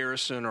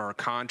comparison or a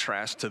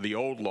contrast to the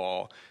old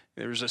law.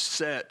 There's a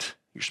set,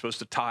 you're supposed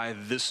to tithe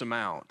this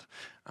amount.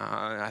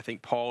 I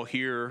think Paul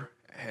here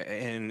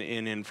and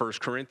in 1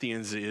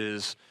 Corinthians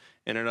is,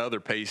 and in other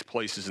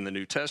places in the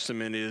New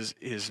Testament,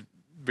 is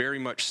very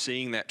much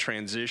seeing that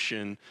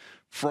transition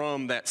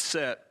from that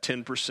set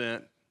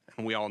 10%,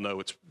 and we all know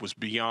it was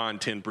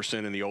beyond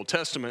 10% in the Old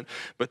Testament,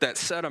 but that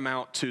set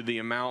amount to the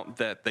amount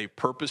that they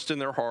purposed in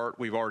their heart,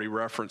 we've already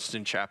referenced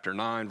in chapter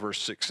 9, verse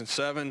 6 and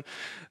 7,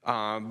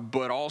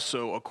 but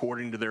also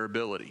according to their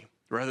ability.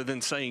 Rather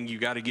than saying you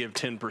got to give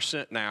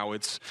 10% now,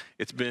 it's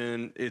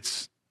been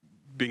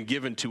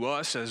given to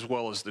us as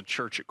well as the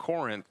church at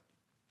Corinth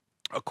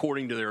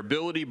according to their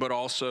ability, but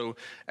also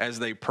as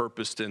they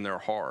purposed in their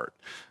heart.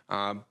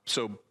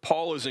 So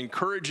Paul is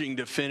encouraging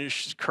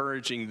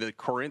the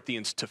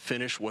Corinthians to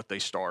finish what they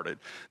started.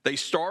 They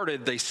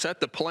set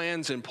the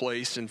plans in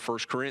place in 1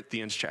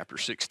 Corinthians chapter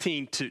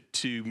 16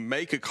 to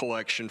make a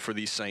collection for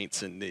these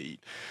saints in need.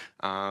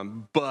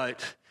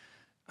 But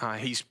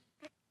he's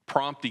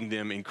prompting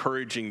them,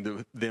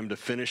 encouraging them to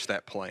finish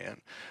that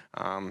plan.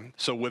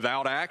 So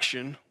without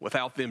action,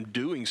 without them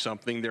doing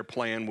something, their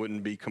plan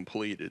wouldn't be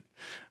completed.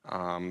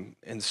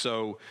 And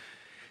so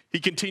he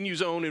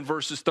continues on in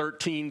verses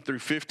 13 through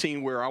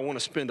 15, where I want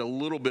to spend a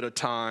little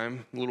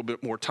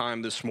bit more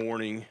time this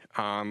morning,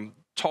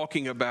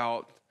 talking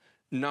about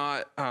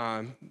not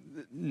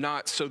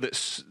so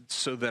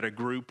that a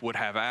group would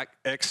have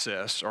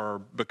excess or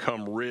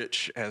become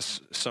rich,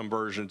 as some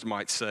versions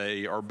might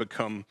say, or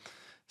become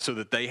so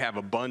that they have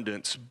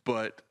abundance,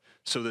 but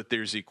so that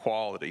there's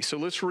equality. So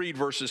let's read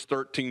verses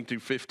 13 through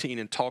 15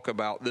 and talk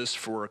about this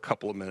for a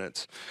couple of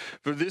minutes.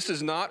 For this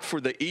is not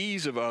for the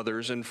ease of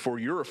others and for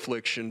your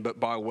affliction, but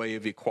by way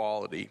of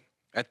equality.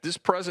 At this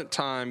present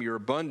time, your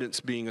abundance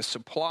being a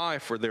supply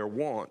for their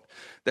want,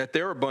 that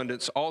their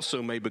abundance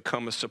also may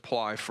become a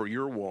supply for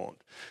your want,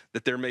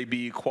 that there may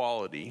be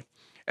equality.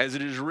 As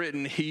it is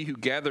written, he who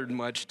gathered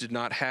much did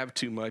not have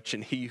too much,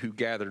 and he who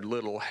gathered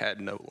little had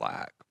no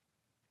lack.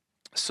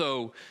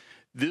 So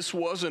this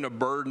wasn't a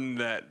burden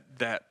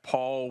that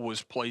Paul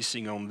was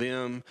placing on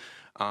them,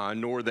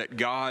 nor that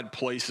God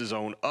places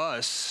on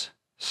us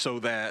so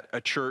that a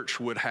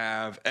church would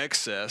have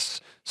excess,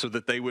 so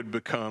that they would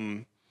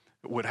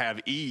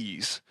have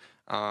ease,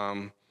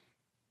 but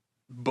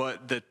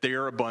that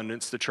their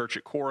abundance, the church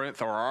at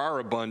Corinth, or our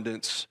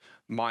abundance,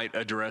 might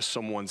address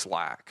someone's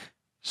lack.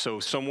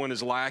 So someone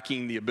is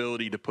lacking the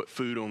ability to put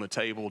food on the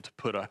table, to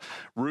put a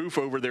roof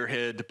over their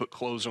head, to put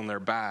clothes on their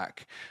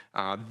back.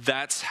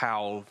 That's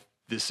how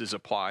this is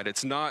applied.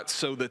 It's not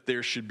so that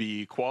there should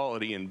be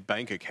equality in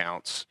bank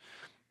accounts,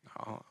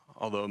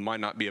 although it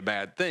might not be a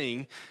bad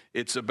thing.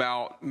 It's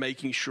about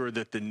making sure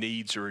that the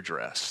needs are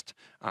addressed,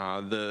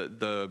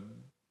 the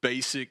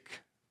basic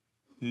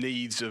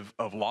needs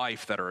of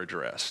life that are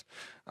addressed.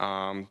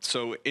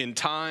 So in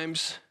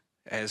times,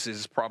 as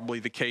is probably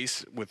the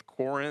case with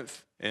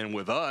Corinth and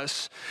with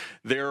us,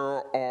 there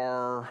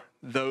are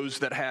those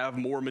that have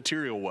more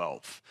material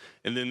wealth,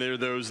 and then there are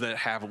those that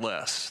have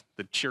less.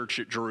 The church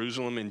at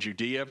Jerusalem in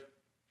Judea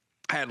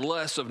had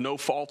less of no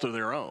fault of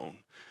their own.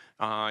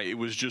 It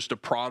was just a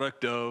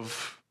product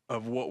of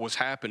what was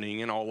happening,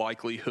 in all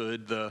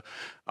likelihood, the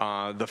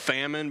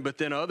famine, but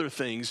then other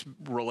things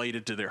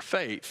related to their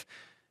faith.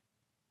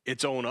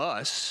 It's on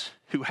us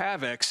who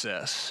have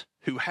excess,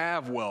 who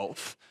have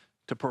wealth,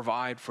 to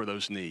provide for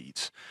those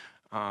needs.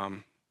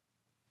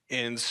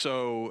 And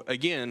so,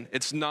 again,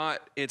 it's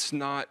not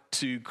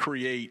to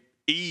create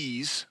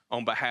ease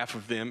on behalf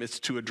of them. It's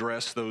to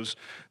address those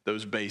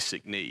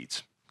basic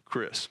needs.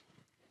 Chris.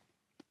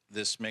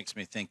 This makes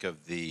me think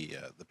of the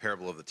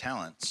parable of the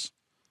talents,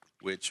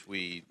 which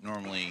we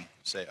normally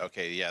say,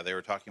 okay, yeah, they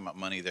were talking about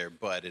money there,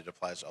 but it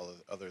applies to all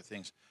the other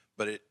things.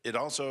 But it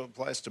also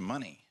applies to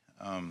money,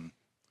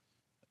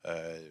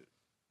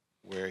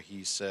 where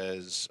he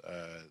says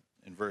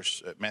in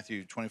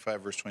Matthew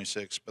 25, verse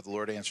 26, but the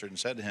Lord answered and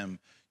said to him,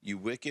 you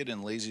wicked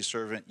and lazy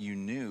servant, you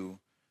knew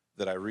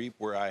that I reap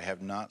where I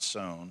have not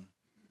sown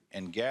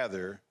and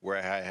gather where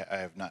I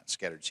have not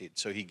scattered seed.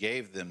 So he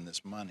gave them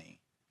this money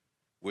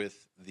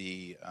with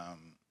the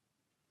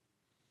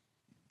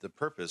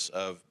purpose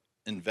of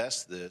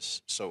invest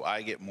this so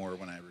I get more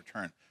when I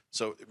return.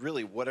 So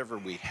really, whatever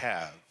we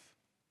have,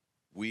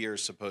 we are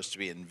supposed to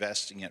be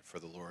investing it for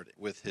the Lord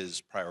with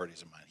his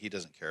priorities in mind. He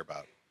doesn't care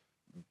about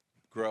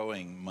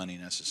growing money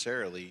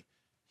necessarily.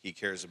 He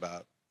cares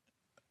about,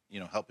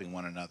 helping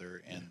one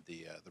another and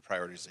the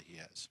priorities that he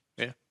has.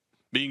 Yeah,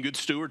 being good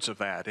stewards of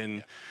that,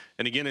 and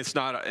again, it's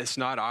not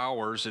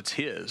ours, it's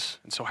his.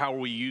 And so, how are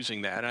we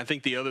using that? And I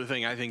think the other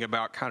thing I think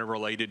about, kind of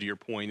related to your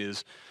point,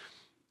 is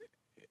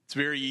it's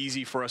very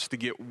easy for us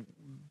to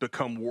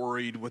become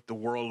worried with the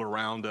world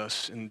around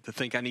us and to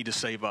think I need to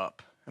save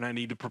up and I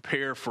need to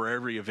prepare for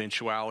every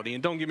eventuality.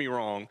 And don't get me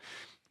wrong,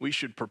 we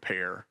should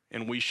prepare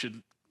and we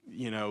should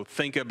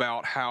think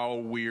about how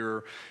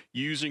we're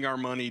using our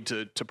money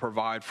to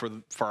provide for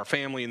our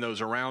family and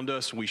those around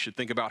us. We should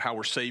think about how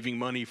we're saving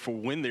money for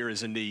when there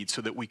is a need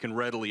so that we can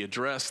readily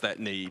address that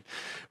need.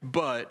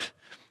 But,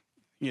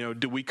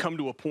 do we come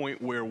to a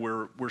point where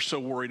we're so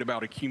worried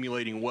about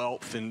accumulating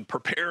wealth and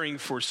preparing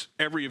for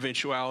every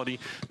eventuality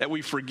that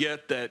we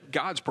forget that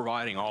God's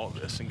providing all of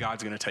this and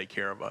God's going to take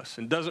care of us?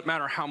 And it doesn't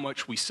matter how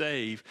much we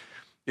save.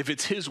 If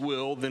it's his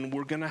will, then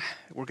we're gonna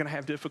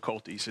have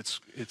difficulties.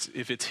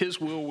 If it's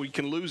his will, we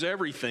can lose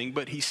everything,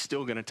 but he's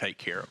still gonna take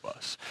care of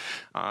us.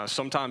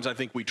 Sometimes I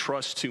think we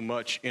trust too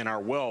much in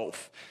our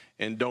wealth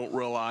and don't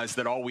realize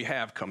that all we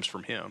have comes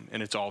from him,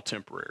 and it's all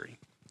temporary.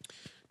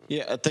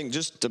 Yeah, I think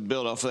just to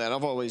build off of that,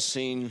 I've always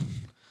seen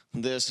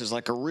this as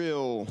like a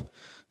real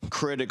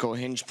critical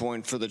hinge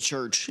point for the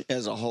church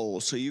as a whole.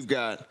 So you've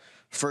got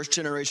first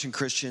generation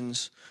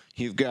Christians.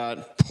 You've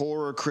got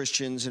poorer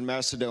Christians in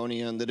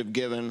Macedonia that have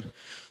given,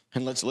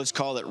 and let's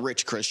call it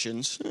rich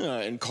Christians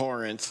in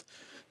Corinth.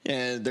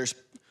 And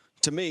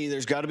to me,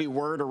 there's got to be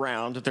word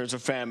around that there's a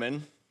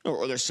famine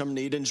or there's some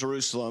need in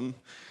Jerusalem.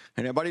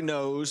 And everybody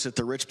knows that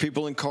the rich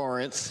people in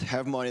Corinth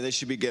have money they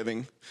should be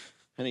giving.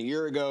 And a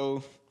year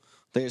ago,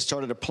 they had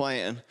started a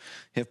plan.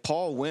 If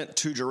Paul went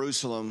to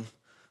Jerusalem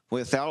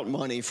without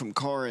money from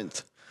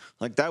Corinth,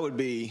 like that would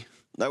be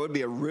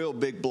a real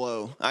big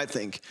blow, I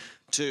think,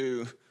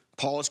 to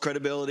Paul's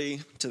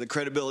credibility, to the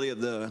credibility of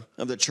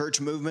the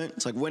church movement.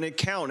 It's like, when it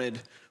counted,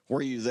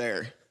 were you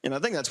there? And I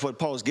think that's what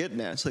Paul's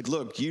getting at. It's like,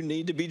 look, you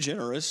need to be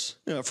generous,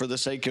 for the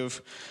sake of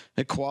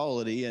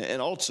equality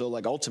and also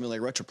like ultimately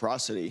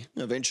reciprocity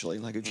eventually,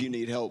 like if you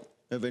need help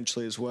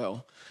eventually as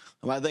well.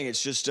 I think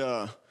it's just,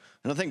 and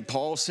I think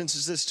Paul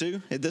senses this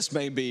too. This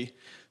may be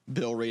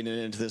Bill reading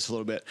into this a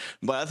little bit,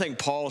 but I think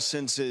Paul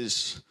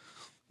senses,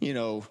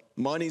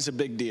 money's a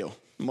big deal.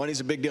 Money's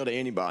a big deal to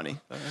anybody.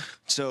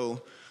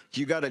 So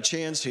you got a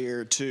chance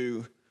here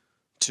to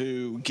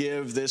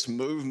give this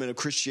movement of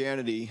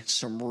Christianity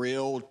some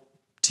real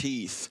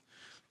teeth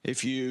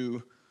if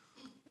you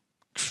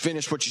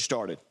finish what you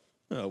started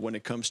when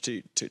it comes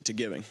to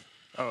giving.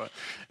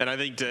 And I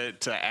think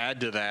to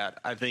add to that,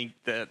 I think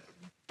that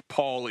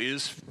Paul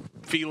is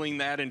feeling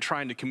that and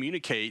trying to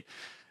communicate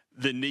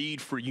the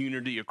need for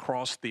unity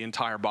across the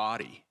entire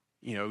body.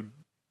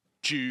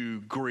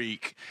 Jew,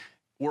 Greek,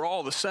 we're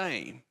all the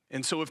same.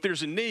 And so if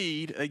there's a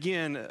need,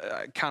 again,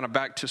 kind of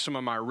back to some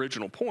of my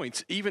original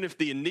points, even if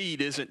the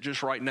need isn't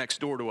just right next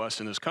door to us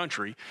in this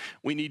country,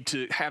 we need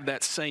to have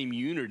that same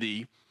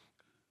unity,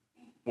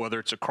 whether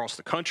it's across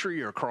the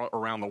country or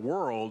around the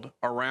world,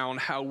 around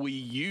how we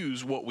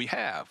use what we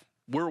have.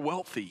 We're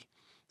wealthy.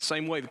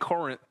 Same way the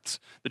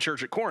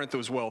church at Corinth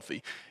was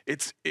wealthy.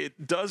 It's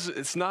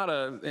not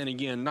and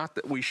again, not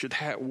that we should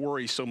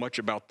worry so much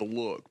about the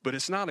look, but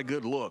it's not a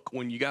good look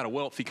when you got a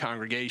wealthy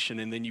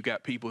congregation and then you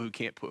got people who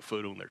can't put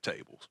food on their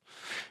tables.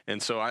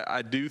 And so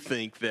I do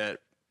think that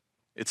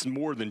it's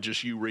more than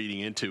just you reading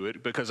into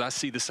it, because I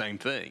see the same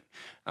thing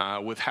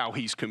with how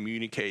he's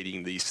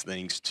communicating these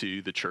things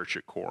to the church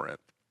at Corinth.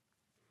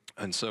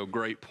 And so,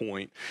 great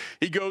point.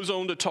 He goes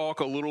on to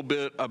talk a little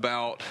bit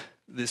about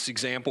this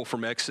example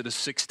from Exodus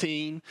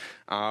 16.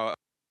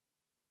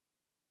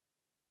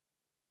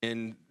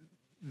 And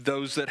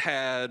those that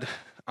had,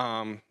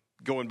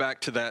 going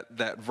back to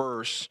that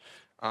verse,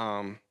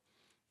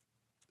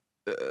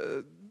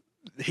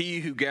 he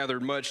who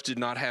gathered much did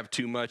not have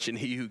too much, and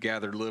he who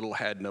gathered little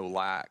had no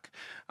lack.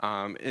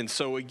 And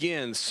so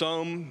again,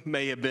 some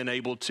may have been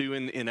able to,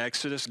 in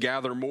Exodus,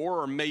 gather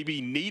more, or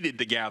maybe needed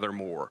to gather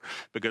more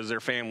because their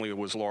family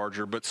was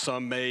larger, but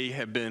some may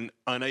have been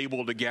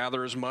unable to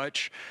gather as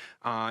much,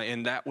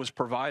 and that was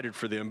provided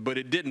for them. But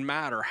it didn't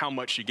matter how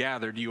much you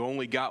gathered, you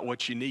only got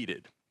what you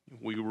needed.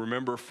 We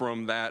remember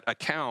from that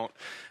account,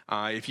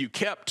 if you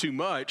kept too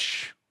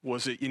much,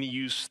 was it any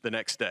use the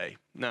next day?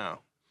 No.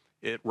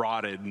 It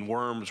rotted and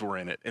worms were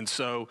in it. And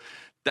so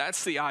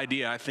that's the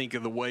idea, I think,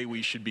 of the way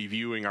we should be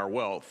viewing our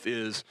wealth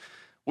is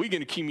we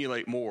can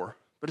accumulate more,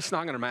 but it's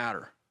not going to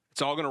matter.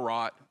 It's all going to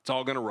rot. It's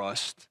all going to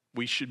rust.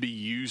 We should be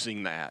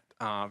using that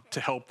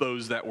to help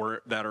those that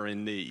are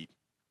in need.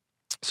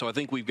 So I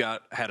think we've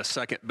had a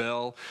second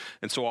bell.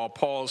 And so I'll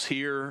pause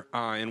here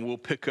and we'll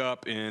pick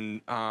up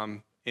in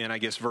I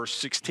guess, verse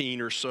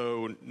 16 or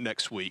so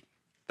next week.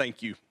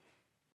 Thank you.